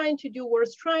we're trying to do, we're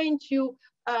trying to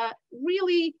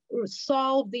really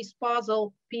solve this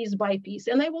puzzle piece by piece.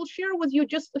 And I will share with you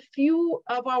just a few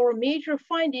of our major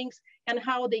findings and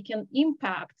how they can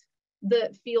impact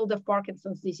the field of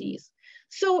Parkinson's disease.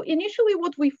 So initially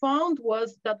what we found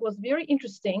was very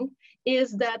interesting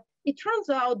is that it turns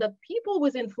out that people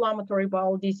with inflammatory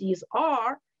bowel disease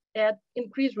are at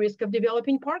increased risk of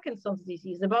developing Parkinson's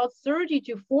disease, about 30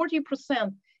 to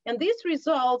 40%. And these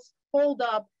results hold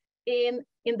up in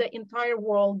the entire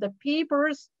world. The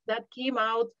papers that came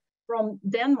out from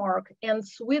Denmark and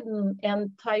Sweden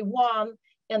and Taiwan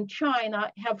and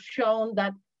China have shown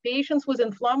that patients with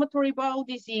inflammatory bowel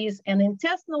disease and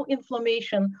intestinal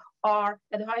inflammation are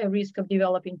at higher risk of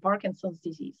developing Parkinson's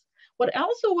disease. What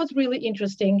also was really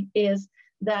interesting is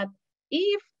that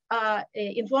if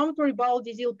inflammatory bowel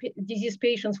disease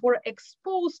patients were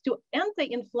exposed to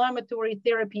anti-inflammatory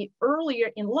therapy earlier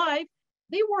in life,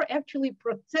 they were actually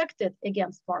protected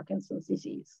against Parkinson's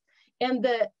disease. And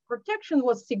the protection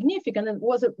was significant. It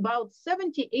was about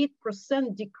 78%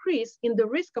 decrease in the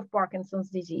risk of Parkinson's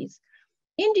disease,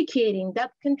 indicating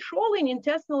that controlling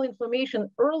intestinal inflammation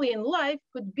early in life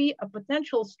could be a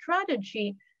potential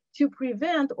strategy to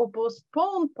prevent or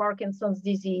postpone Parkinson's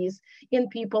disease in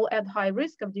people at high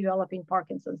risk of developing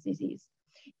Parkinson's disease.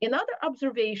 Another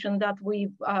observation that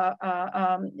we've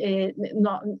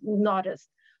noticed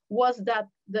was that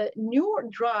the newer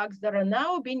drugs that are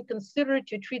now being considered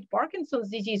to treat Parkinson's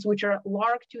disease, which are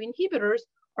LRRK2 inhibitors,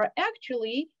 are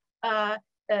actually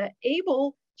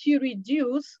able to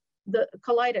reduce the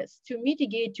colitis, to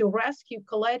mitigate, to rescue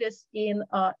colitis in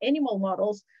animal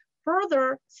models,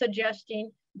 further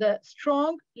suggesting the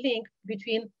strong link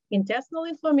between intestinal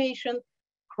inflammation,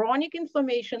 chronic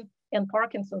inflammation, and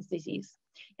Parkinson's disease.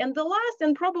 And the last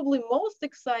and probably most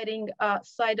exciting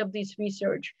side of this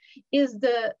research is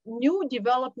the new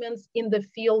developments in the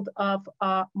field of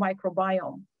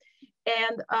microbiome.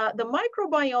 And the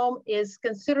microbiome is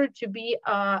considered to be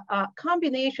a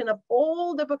combination of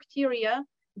all the bacteria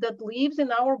that lives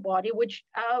in our body, which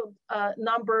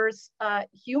outnumbers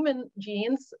human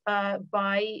genes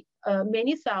by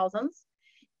many thousands.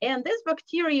 And these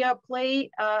bacteria play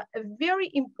a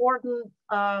very important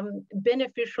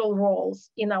beneficial roles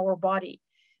in our body.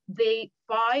 They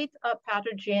fight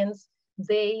pathogens,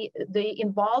 they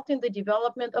involved in the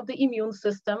development of the immune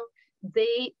system,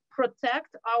 they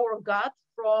protect our gut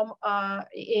from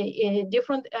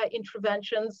different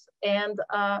interventions, and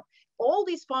all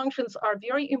these functions are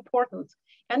very important.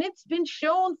 And it's been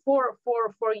shown for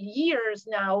years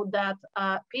now that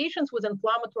patients with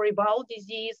inflammatory bowel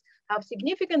disease have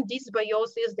significant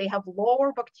dysbiosis, they have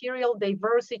lower bacterial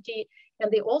diversity,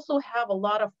 and they also have a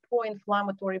lot of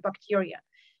pro-inflammatory bacteria.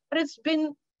 But it's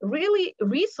been really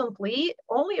recently,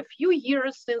 only a few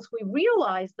years since we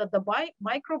realized that the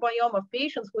microbiome of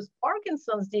patients with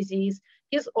Parkinson's disease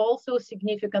is also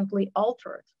significantly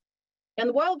altered.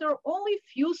 And while there are only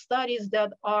few studies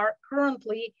that are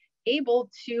currently able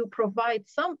to provide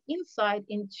some insight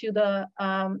into the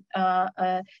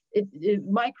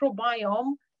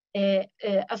microbiome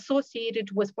associated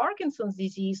with Parkinson's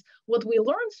disease, what we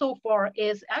learned so far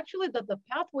is actually that the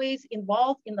pathways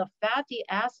involved in the fatty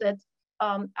acid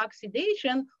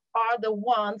oxidation are the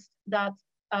ones that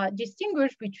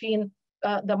distinguish between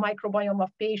the microbiome of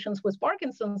patients with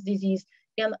Parkinson's disease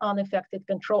and unaffected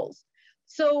controls.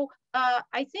 So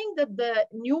I think that the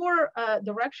newer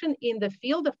direction in the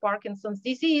field of Parkinson's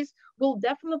disease will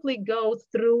definitely go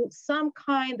through some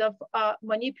kind of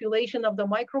manipulation of the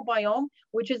microbiome,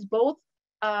 which is both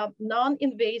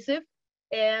non-invasive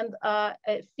and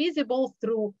feasible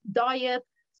through diet,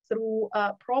 through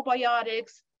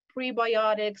probiotics,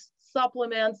 prebiotics,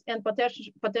 supplements, and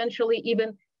potentially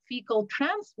even fecal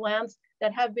transplants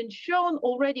that have been shown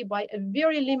already by a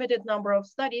very limited number of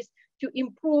studies to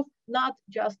improve not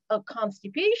just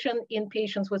constipation in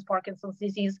patients with Parkinson's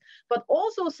disease, but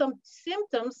also some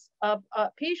symptoms of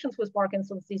patients with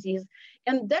Parkinson's disease,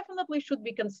 and definitely should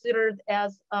be considered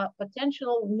as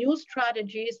potential new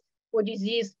strategies for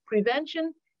disease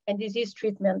prevention and disease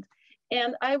treatment.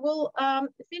 And I will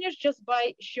finish just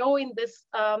by showing this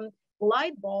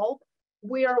light bulb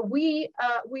where we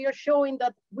are showing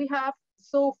that we have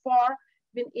so far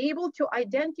been able to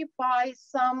identify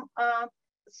some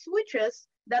switches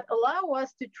that allow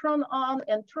us to turn on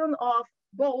and turn off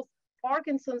both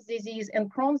Parkinson's disease and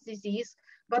Crohn's disease.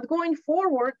 But going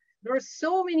forward, there are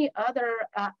so many other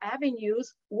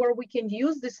avenues where we can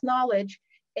use this knowledge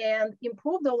and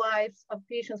improve the lives of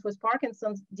patients with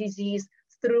Parkinson's disease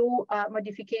through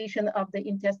modification of the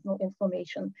intestinal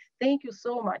inflammation. Thank you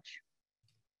so much.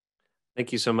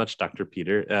 Thank you so much, Dr.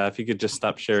 Peter. If you could just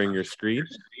stop sharing your screen,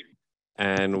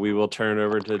 and we will turn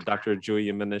over to Dr. Joy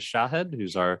Jimenez-Shahed,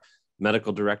 who's our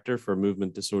Medical Director for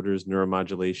Movement Disorders,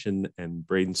 Neuromodulation, and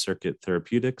Brain Circuit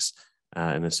Therapeutics,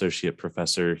 an Associate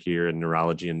Professor here in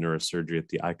Neurology and Neurosurgery at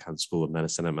the Icahn School of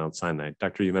Medicine at Mount Sinai.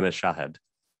 Dr. Jimenez-Shahed.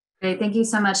 Great. Thank you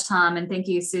so much, Tom. And thank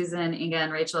you, Susan, Inga,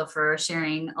 and Rachel for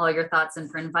sharing all your thoughts and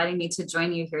for inviting me to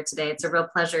join you here today. It's a real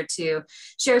pleasure to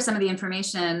share some of the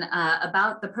information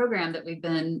about the program that we've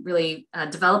been really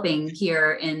developing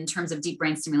here in terms of deep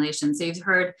brain stimulation. So you've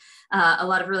heard a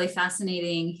lot of really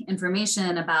fascinating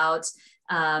information about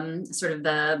sort of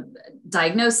the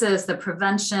diagnosis, the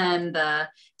prevention, the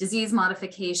disease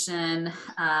modification,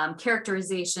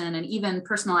 characterization, and even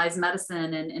personalized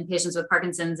medicine in patients with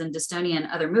Parkinson's and dystonia and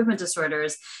other movement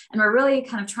disorders. And we're really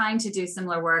kind of trying to do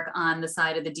similar work on the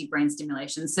side of the deep brain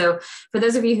stimulation. So for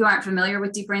those of you who aren't familiar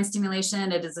with deep brain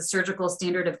stimulation, it is a surgical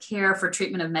standard of care for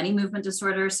treatment of many movement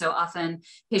disorders. So often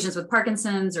patients with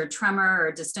Parkinson's or tremor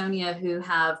or dystonia who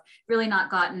have really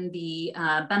not gotten the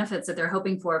benefits that they're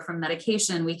hoping for from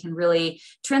medication, we can really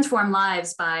transform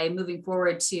lives by moving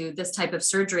forward to this type of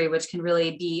surgery, which can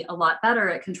really be a lot better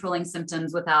at controlling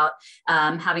symptoms without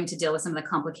having to deal with some of the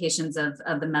complications of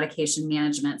the medication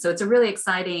management. So it's a really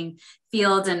exciting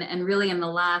field, and really in the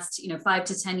last 5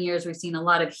 to 10 years, we've seen a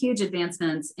lot of huge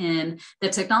advancements in the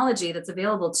technology that's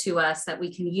available to us that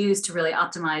we can use to really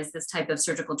optimize this type of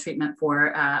surgical treatment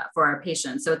for our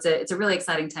patients. So it's a really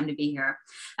exciting time to be here.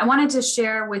 I wanted to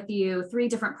share with you 3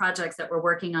 different projects that we're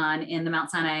working on in the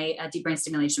Mount Sinai Deep Brain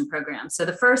Stimulation Program. So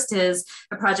the first is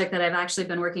a project that I've actually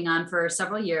been working on for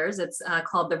several years. It's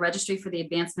called the Registry for the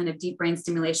Advancement of Deep Brain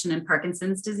Stimulation in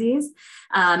Parkinson's Disease.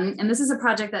 And this is a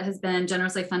project that has been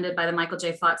generously funded by the Michael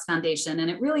J. Fox Foundation. And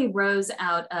it really rose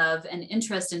out of an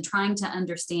interest in trying to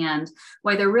understand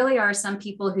why there really are some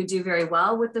people who do very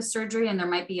well with the surgery, and there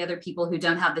might be other people who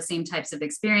don't have the same types of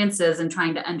experiences, and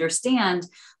trying to understand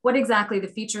what exactly the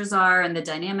features are and the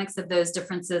dynamics of those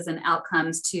differences and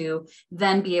outcomes to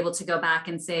then be able to go back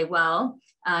and say, well,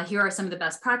 here are some of the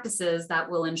best practices that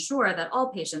will ensure that all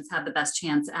patients have the best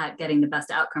chance at getting the best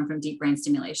outcome from deep brain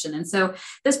stimulation. And so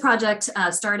this project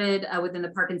started within the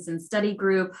Parkinson's study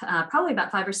group probably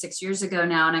about 5 or 6 years ago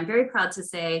now. And I'm very proud to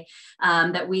say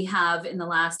that we have in the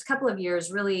last couple of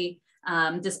years really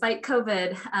despite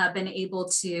COVID, been able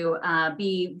to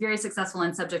be very successful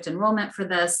in subject enrollment for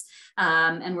this.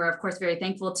 And we're of course very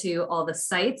thankful to all the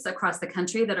sites across the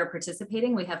country that are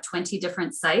participating. We have 20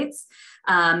 different sites,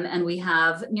 and we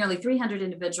have nearly 300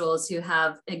 individuals who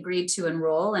have agreed to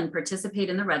enroll and participate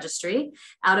in the registry.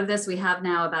 Out of this, we have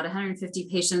now about 150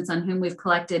 patients on whom we've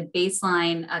collected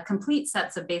baseline, complete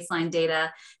sets of baseline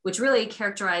data, which really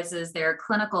characterizes their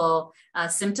clinical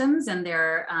symptoms and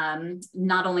their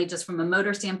not only just from a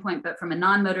motor standpoint, but from a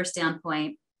non-motor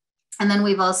standpoint. And then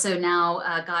we've also now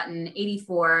gotten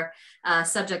 84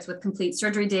 subjects with complete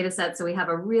surgery data sets. So we have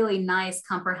a really nice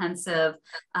comprehensive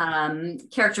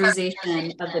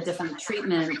characterization of the different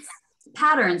treatment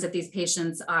patterns that these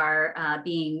patients are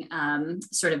being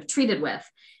sort of treated with.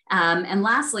 And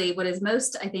lastly, what is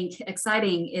most, I think,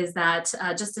 exciting is that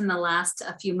just in the last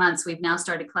few months, we've now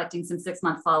started collecting some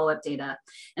 6-month follow-up data.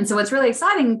 And so what's really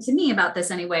exciting to me about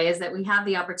this anyway, is that we have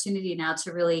the opportunity now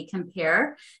to really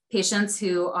compare patients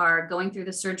who are going through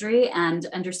the surgery and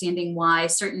understanding why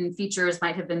certain features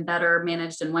might have been better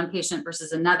managed in one patient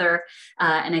versus another.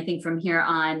 And I think from here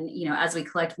on, as we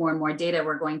collect more and more data,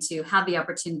 we're going to have the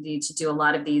opportunity to do a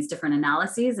lot of these different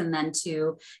analyses, and then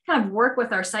to kind of work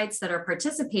with our sites that are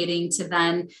participating to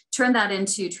then turn that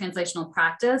into translational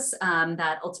practice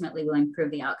that ultimately will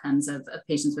improve the outcomes of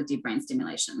patients with deep brain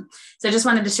stimulation. So I just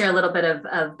wanted to share a little bit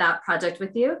of that project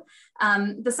with you.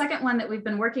 The second one that we've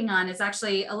been working on is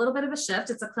actually a little bit of a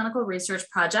shift. It's a clinical research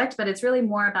project, but it's really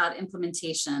more about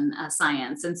implementation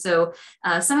science. And so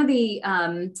some of the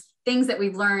things that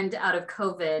we've learned out of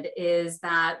COVID is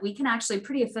that we can actually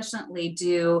pretty efficiently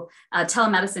do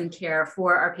telemedicine care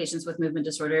for our patients with movement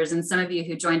disorders. And some of you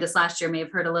who joined us last year may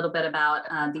have heard a little bit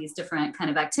about these different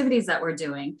kind of activities that we're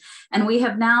doing. And we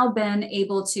have now been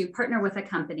able to partner with a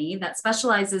company that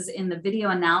specializes in the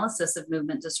video analysis of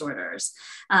movement disorders.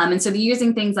 And so they're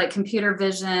using things like computer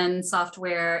vision,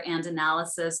 software, and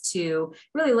analysis to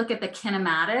really look at the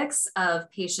kinematics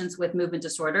of patients with movement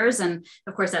disorders. And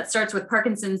of course, that starts with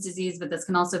Parkinson's disease, but this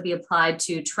can also be applied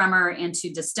to tremor and to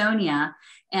dystonia.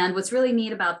 And what's really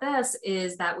neat about this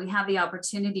is that we have the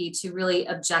opportunity to really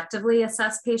objectively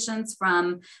assess patients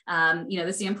from,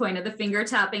 the standpoint of the finger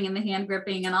tapping and the hand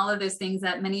gripping and all of those things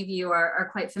that many of you are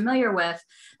quite familiar with.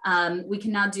 We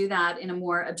can now do that in a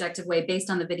more objective way based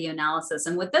on the video analysis.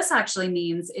 And what this actually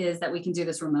means is that we can do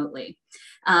this remotely.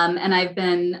 And I've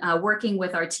been working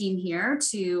with our team here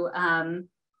to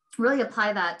really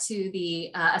apply that to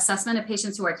the assessment of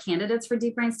patients who are candidates for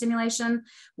deep brain stimulation.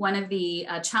 One of the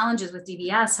challenges with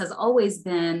DBS has always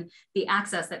been the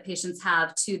access that patients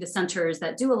have to the centers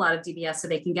that do a lot of DBS so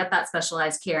they can get that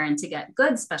specialized care and to get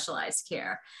good specialized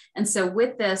care. And so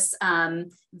with this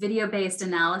video-based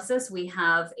analysis, we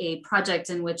have a project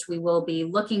in which we will be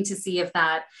looking to see if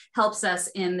that helps us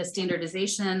in the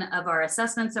standardization of our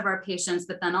assessments of our patients,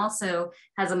 but then also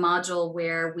has a module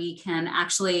where we can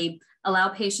actually allow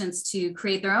patients to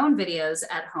create their own videos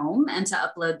at home and to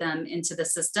upload them into the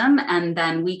system. And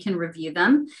then we can review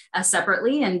them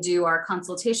separately and do our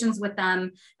consultations with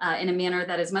them in a manner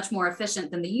that is much more efficient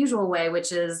than the usual way,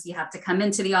 which is you have to come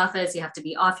into the office, you have to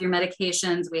be off your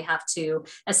medications, we have to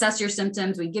assess your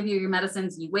symptoms, we give you your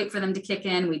medicines, you wait for them to kick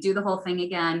in, we do the whole thing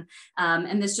again.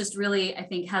 And this just really, I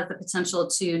think, has the potential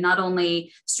to not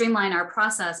only streamline our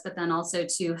process, but then also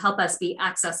to help us be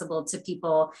accessible to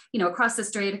people, across the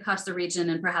strait, across the region,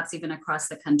 and perhaps even across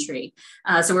the country.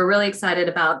 So we're really excited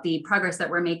about the progress that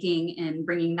we're making in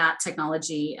bringing that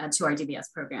technology to our DBS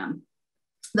program.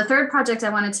 The third project I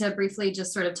wanted to briefly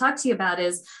just sort of talk to you about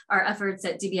is our efforts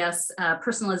at DBS,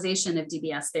 personalization of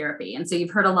DBS therapy. And so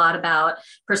you've heard a lot about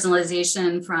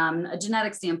personalization from a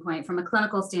genetic standpoint, from a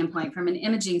clinical standpoint, from an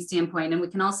imaging standpoint, and we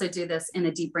can also do this in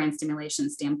a deep brain stimulation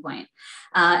standpoint.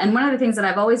 And one of the things that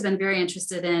I've always been very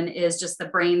interested in is just the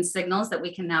brain signals that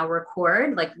we can now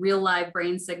record, like real live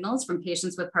brain signals from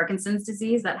patients with Parkinson's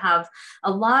disease that have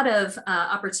a lot of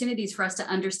opportunities for us to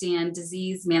understand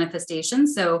disease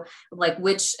manifestations. So like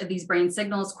which of these brain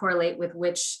signals correlate with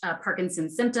which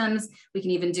Parkinson's symptoms. We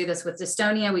can even do this with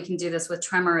dystonia. We can do this with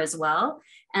tremor as well.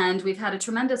 And we've had a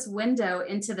tremendous window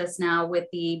into this now with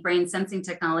the brain sensing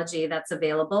technology that's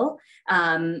available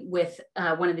with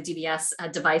one of the DBS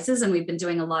devices. And we've been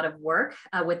doing a lot of work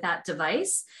with that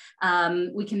device.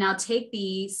 We can now take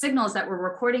the signals that we're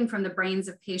recording from the brains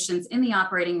of patients in the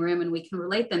operating room, and we can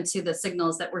relate them to the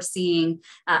signals that we're seeing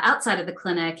outside of the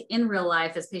clinic in real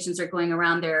life as patients are going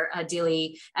around their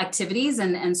daily activities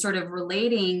and sort of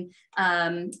relating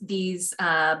these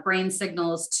brain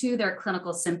signals to their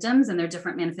clinical symptoms and their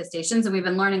different manifestations. And we've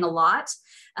been learning a lot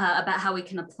about how we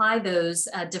can apply those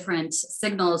different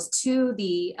signals to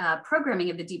the programming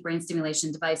of the deep brain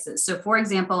stimulation devices. So for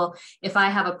example, if I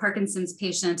have a Parkinson's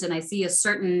patient and I see a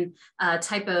certain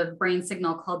type of brain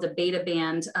signal called a beta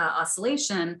band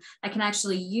oscillation, I can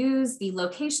actually use the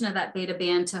location of that beta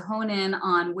band to hone in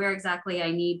on where exactly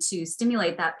I need to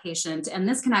stimulate that patient. And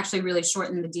this can actually really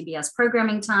shorten the DBS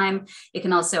programming time. It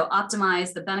can also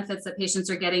optimize the benefits that patients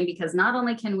are getting, because not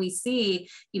only can we see,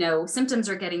 symptoms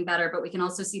are getting better, but we can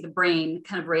also also see the brain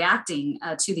kind of reacting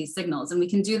to these signals. And we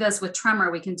can do this with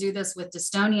tremor. We can do this with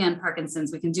dystonia and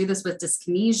Parkinson's. We can do this with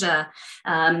dyskinesia.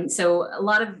 So a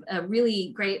lot of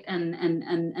really great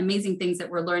and amazing things that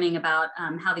we're learning about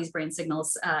how these brain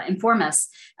signals inform us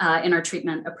in our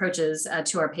treatment approaches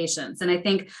to our patients. And I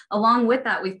think along with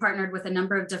that, we've partnered with a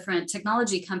number of different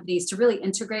technology companies to really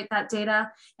integrate that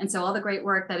data. And so all the great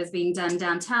work that is being done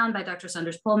downtown by Dr.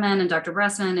 Pullman and Dr.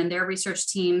 Bressman and their research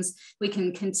teams, we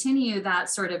can continue that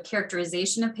sort of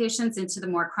characterization of patients into the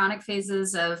more chronic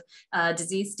phases of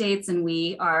disease states. And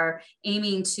we are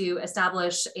aiming to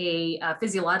establish a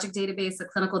physiologic database, a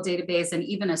clinical database, and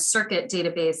even a circuit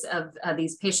database of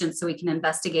these patients so we can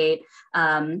investigate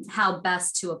how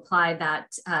best to apply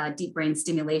that deep brain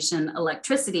stimulation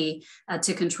electricity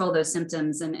to control those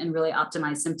symptoms and really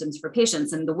optimize symptoms for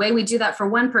patients. And the way we do that for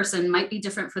one person might be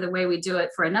different for the way we do it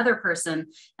for another person.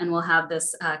 And we'll have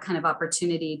this kind of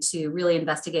opportunity to really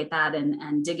investigate that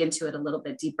and dig into it a little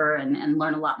bit deeper and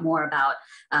learn a lot more about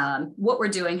what we're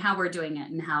doing, how we're doing it,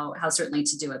 and how certainly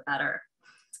to do it better.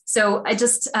 So I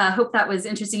just hope that was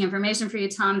interesting information for you,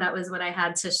 Tom. That was what I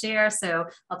had to share. So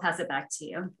I'll pass it back to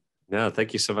you. No,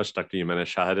 thank you so much, Dr.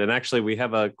 Yumenishad. And actually, we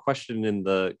have a question in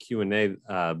the Q&A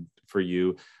for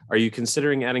you. Are you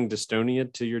considering adding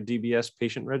dystonia to your DBS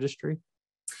patient registry?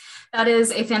 That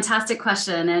is a fantastic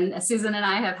question. And Susan and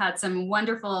I have had some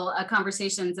wonderful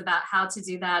conversations about how to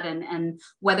do that and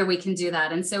whether we can do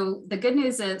that. And so the good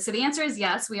news is, so the answer is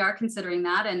yes, we are considering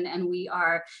that. And we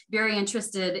are very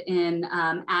interested in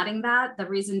adding that. The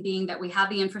reason being that we have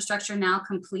the infrastructure now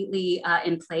completely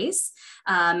in place.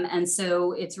 And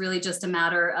so it's really just a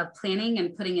matter of planning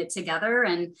and putting it together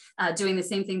and doing the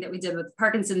same thing that we did with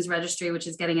Parkinson's registry, which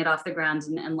is getting it off the ground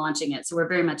and launching it. So we're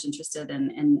very much interested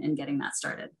in getting that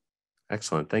started.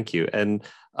 Excellent, thank you. And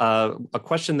a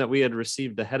question that we had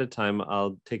received ahead of time,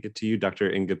 I'll take it to you,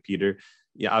 Dr. Inga Peter.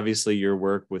 Yeah, obviously your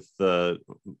work with the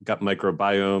gut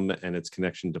microbiome and its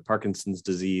connection to Parkinson's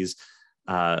disease.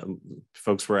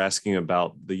 Folks were asking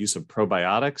about the use of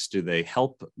probiotics. Do they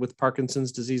help with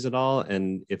Parkinson's disease at all?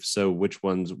 And if so, which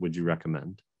ones would you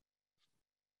recommend?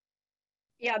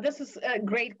 Yeah, this is a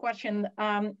great question.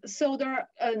 So there are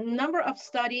a number of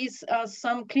studies,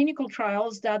 some clinical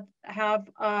trials that have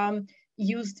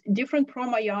used different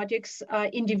probiotics,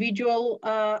 individual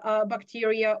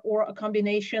bacteria or a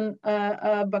combination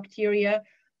bacteria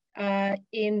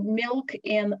in milk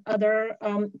and other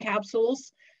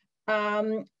capsules,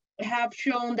 have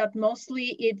shown that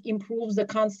mostly it improves the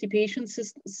constipation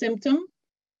symptom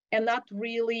and not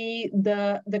really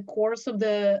the course of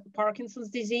the Parkinson's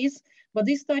disease. But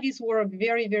these studies were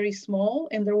very, very small.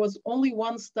 And there was only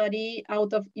one study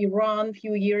out of Iran a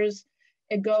few years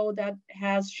ago that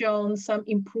has shown some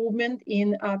improvement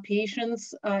in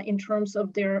patients in terms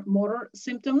of their motor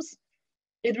symptoms.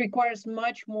 It requires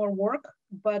much more work,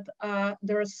 but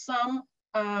there is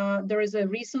a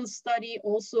recent study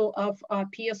also of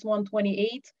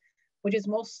PS128, which is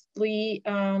mostly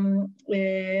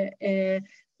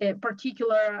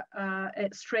particular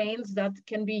strains that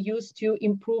can be used to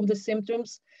improve the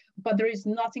symptoms, but there is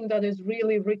nothing that is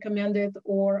really recommended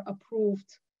or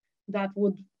approved that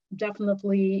would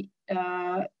definitely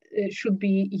should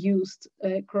be used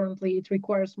currently. It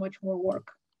requires much more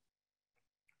work.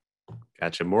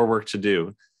 Gotcha, more work to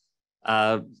do.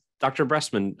 Dr.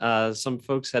 Bressman, some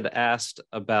folks had asked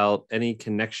about any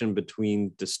connection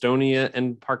between dystonia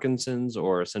and Parkinson's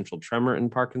or essential tremor in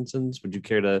Parkinson's. Would you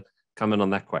care to comment on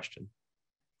that question?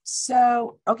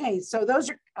 So, okay, so those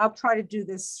are, I'll try to do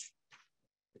this,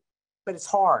 but it's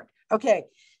hard. Okay,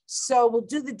 so we'll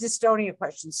do the dystonia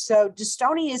question. So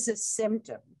dystonia is a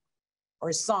symptom or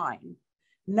a sign,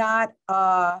 not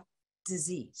a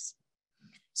disease.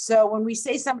 So when we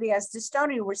say somebody has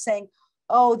dystonia, we're saying,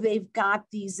 oh, they've got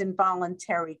these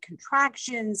involuntary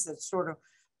contractions that sort of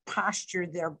posture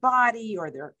their body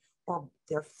or their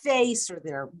face, or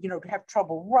they're, have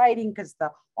trouble writing because the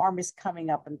arm is coming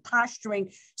up and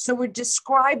posturing. So we're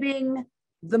describing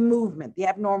the movement, the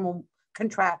abnormal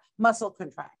muscle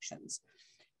contractions.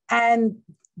 And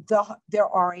there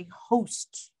are a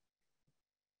host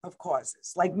of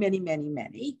causes, like many, many,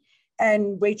 many.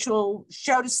 And Rachel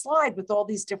showed a slide with all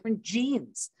these different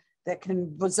genes that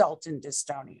can result in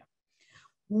dystonia.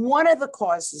 One of the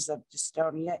causes of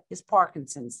dystonia is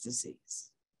Parkinson's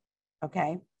disease,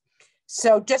 okay?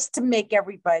 So just to make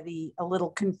everybody a little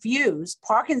confused,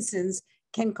 Parkinson's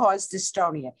can cause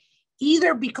dystonia,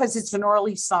 either because it's an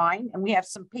early sign, and we have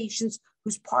some patients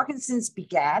whose Parkinson's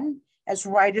began as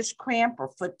writer's cramp or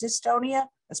foot dystonia,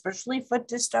 especially foot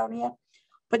dystonia,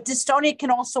 but dystonia can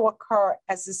also occur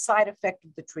as a side effect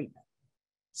of the treatment.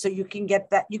 So you can get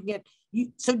that,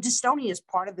 so dystonia is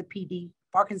part of the PD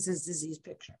Parkinson's disease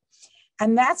picture.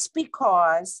 And that's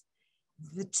because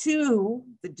the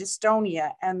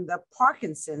dystonia and the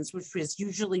Parkinson's, which is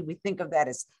usually, we think of that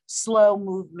as slow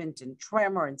movement and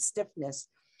tremor and stiffness,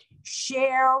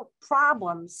 share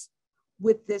problems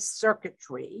with this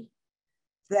circuitry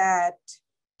that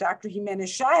Dr.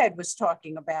 Jimenez-Shahed was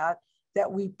talking about,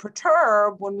 that we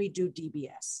perturb when we do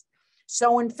DBS.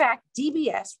 So in fact,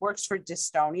 DBS works for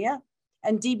dystonia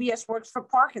and DBS works for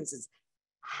Parkinson's.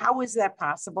 How is that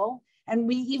possible? And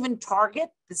we even target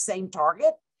the same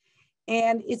target.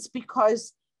 And it's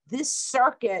because this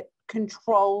circuit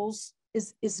controls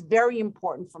is very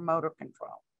important for motor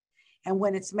control. And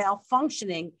when it's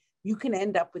malfunctioning, you can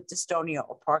end up with dystonia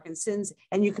or Parkinson's,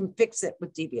 and you can fix it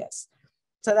with DBS.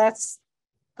 So that's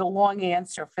the long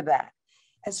answer for that.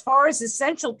 As far as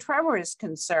essential tremor is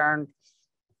concerned,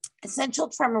 essential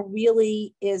tremor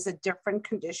really is a different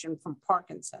condition from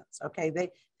Parkinson's, okay?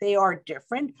 They are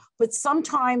different, but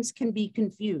sometimes can be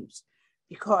confused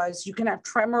because you can have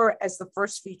tremor as the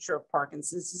first feature of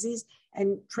Parkinson's disease,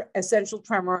 and essential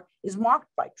tremor is marked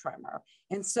by tremor.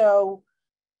 And so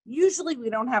usually we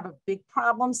don't have a big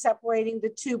problem separating the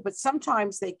two, but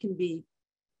sometimes they can be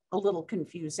a little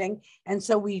confusing. And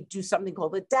so we do something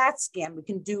called a DAT scan. We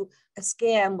can do a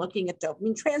scan looking at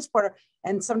dopamine transporter,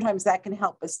 and sometimes that can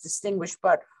help us distinguish,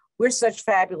 but we're such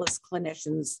fabulous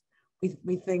clinicians.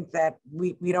 We think that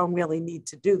we don't really need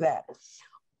to do that.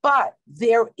 But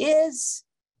there is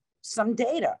some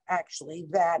data actually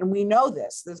that, and we know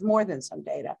this, there's more than some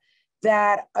data,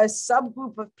 that a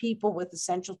subgroup of people with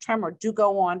essential tremor do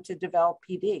go on to develop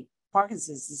PD,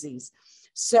 Parkinson's disease.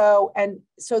 So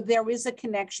there is a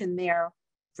connection there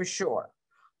for sure.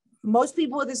 Most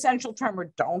people with essential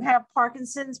tremor don't have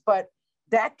Parkinson's, but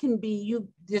that can be,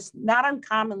 there's not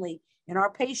uncommonly in our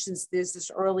patients, there's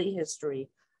this early history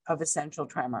of essential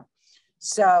tremor.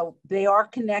 So they are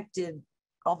connected,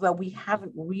 although we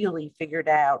haven't really figured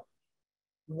out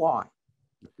why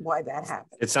that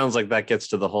happens. It sounds like that gets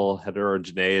to the whole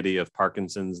heterogeneity of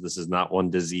Parkinson's. This is not one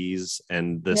disease,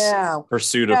 and this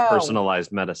pursuit of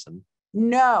personalized medicine.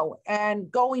 No,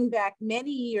 and going back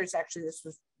many years, actually, this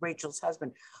was Rachel's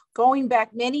husband, going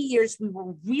back many years, we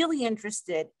were really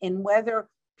interested in whether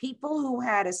people who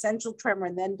had essential tremor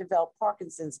and then developed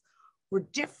Parkinson's were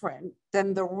different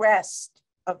than the rest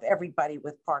of everybody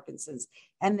with Parkinson's,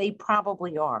 and they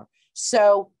probably are.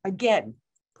 So again,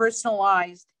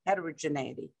 personalized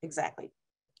heterogeneity, exactly.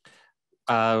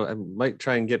 I might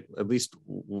try and get at least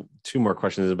two more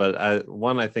questions, but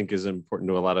one I think is important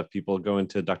to a lot of people. Going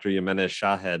to Dr.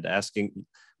 Jimenez-Shahed, asking,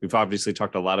 we've obviously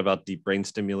talked a lot about deep brain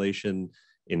stimulation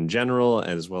in general,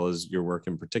 as well as your work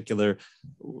in particular.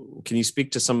 Can you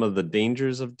speak to some of the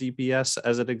dangers of DBS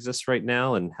as it exists right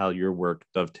now and how your work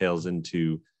dovetails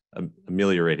into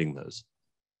ameliorating those?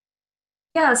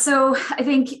 Yeah, so I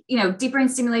think, deep brain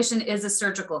stimulation is a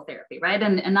surgical therapy, right?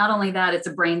 And not only that, it's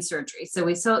a brain surgery. So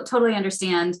we totally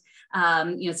understand,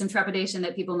 some trepidation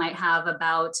that people might have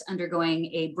about undergoing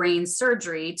a brain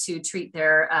surgery to treat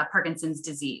their Parkinson's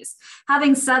disease.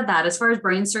 Having said that, as far as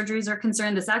brain surgeries are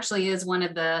concerned, this actually is one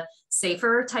of the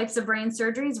safer types of brain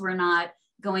surgeries. We're not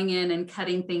going in and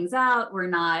cutting things out. We're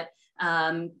not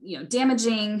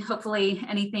damaging, hopefully,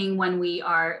 anything when we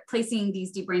are placing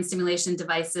these deep brain stimulation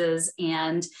devices.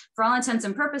 And for all intents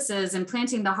and purposes,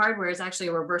 implanting the hardware is actually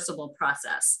a reversible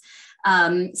process.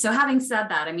 So having said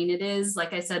that, it is,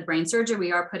 like I said, brain surgery.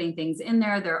 We are putting things in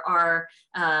there. There are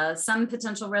some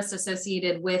potential risks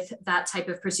associated with that type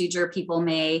of procedure. People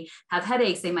may have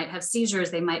headaches. They might have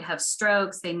seizures. They might have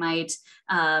strokes. They might,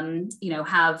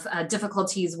 have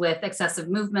difficulties with excessive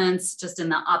movements. Just in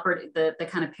the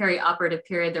kind of perioperative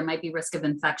period, there might be risk of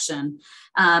infection.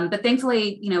 But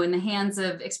thankfully, in the hands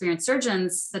of experienced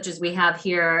surgeons, such as we have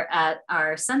here at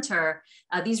our center,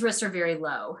 these risks are very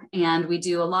low. And we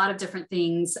do a lot of different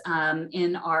things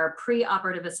in our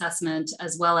pre-operative assessment,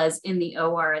 as well as in the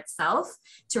OR itself,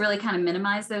 to really kind of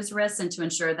minimize those risks and to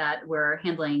ensure that we're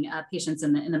handling patients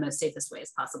in the most safest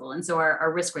ways possible. And so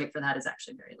our risk rate for that is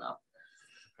actually very low.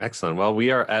 Excellent. Well,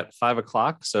 we are at 5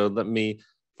 o'clock, so let me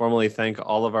formally thank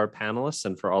all of our panelists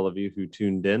and for all of you who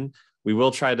tuned in. We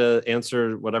will try to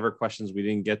answer whatever questions we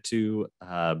didn't get to.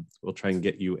 We'll try and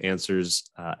get you answers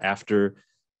after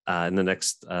in the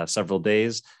next several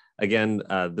days. Again,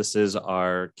 this is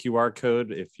our QR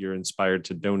code if you're inspired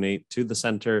to donate to the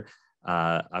center.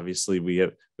 Obviously, we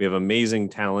have amazing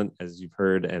talent, as you've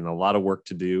heard, and a lot of work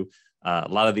to do. A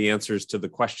lot of the answers to the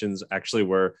questions actually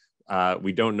were,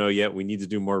 we don't know yet, we need to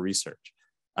do more research.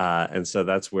 And so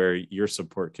that's where your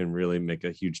support can really make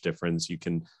a huge difference. You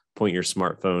can point your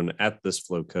smartphone at this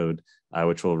flow code,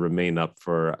 which will remain up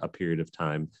for a period of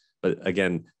time. But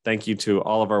again, thank you to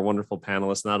all of our wonderful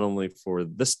panelists, not only for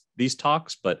these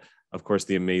talks, but of course,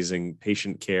 the amazing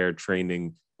patient care,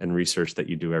 training, and research that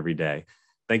you do every day.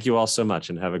 Thank you all so much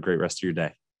and have a great rest of your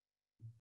day.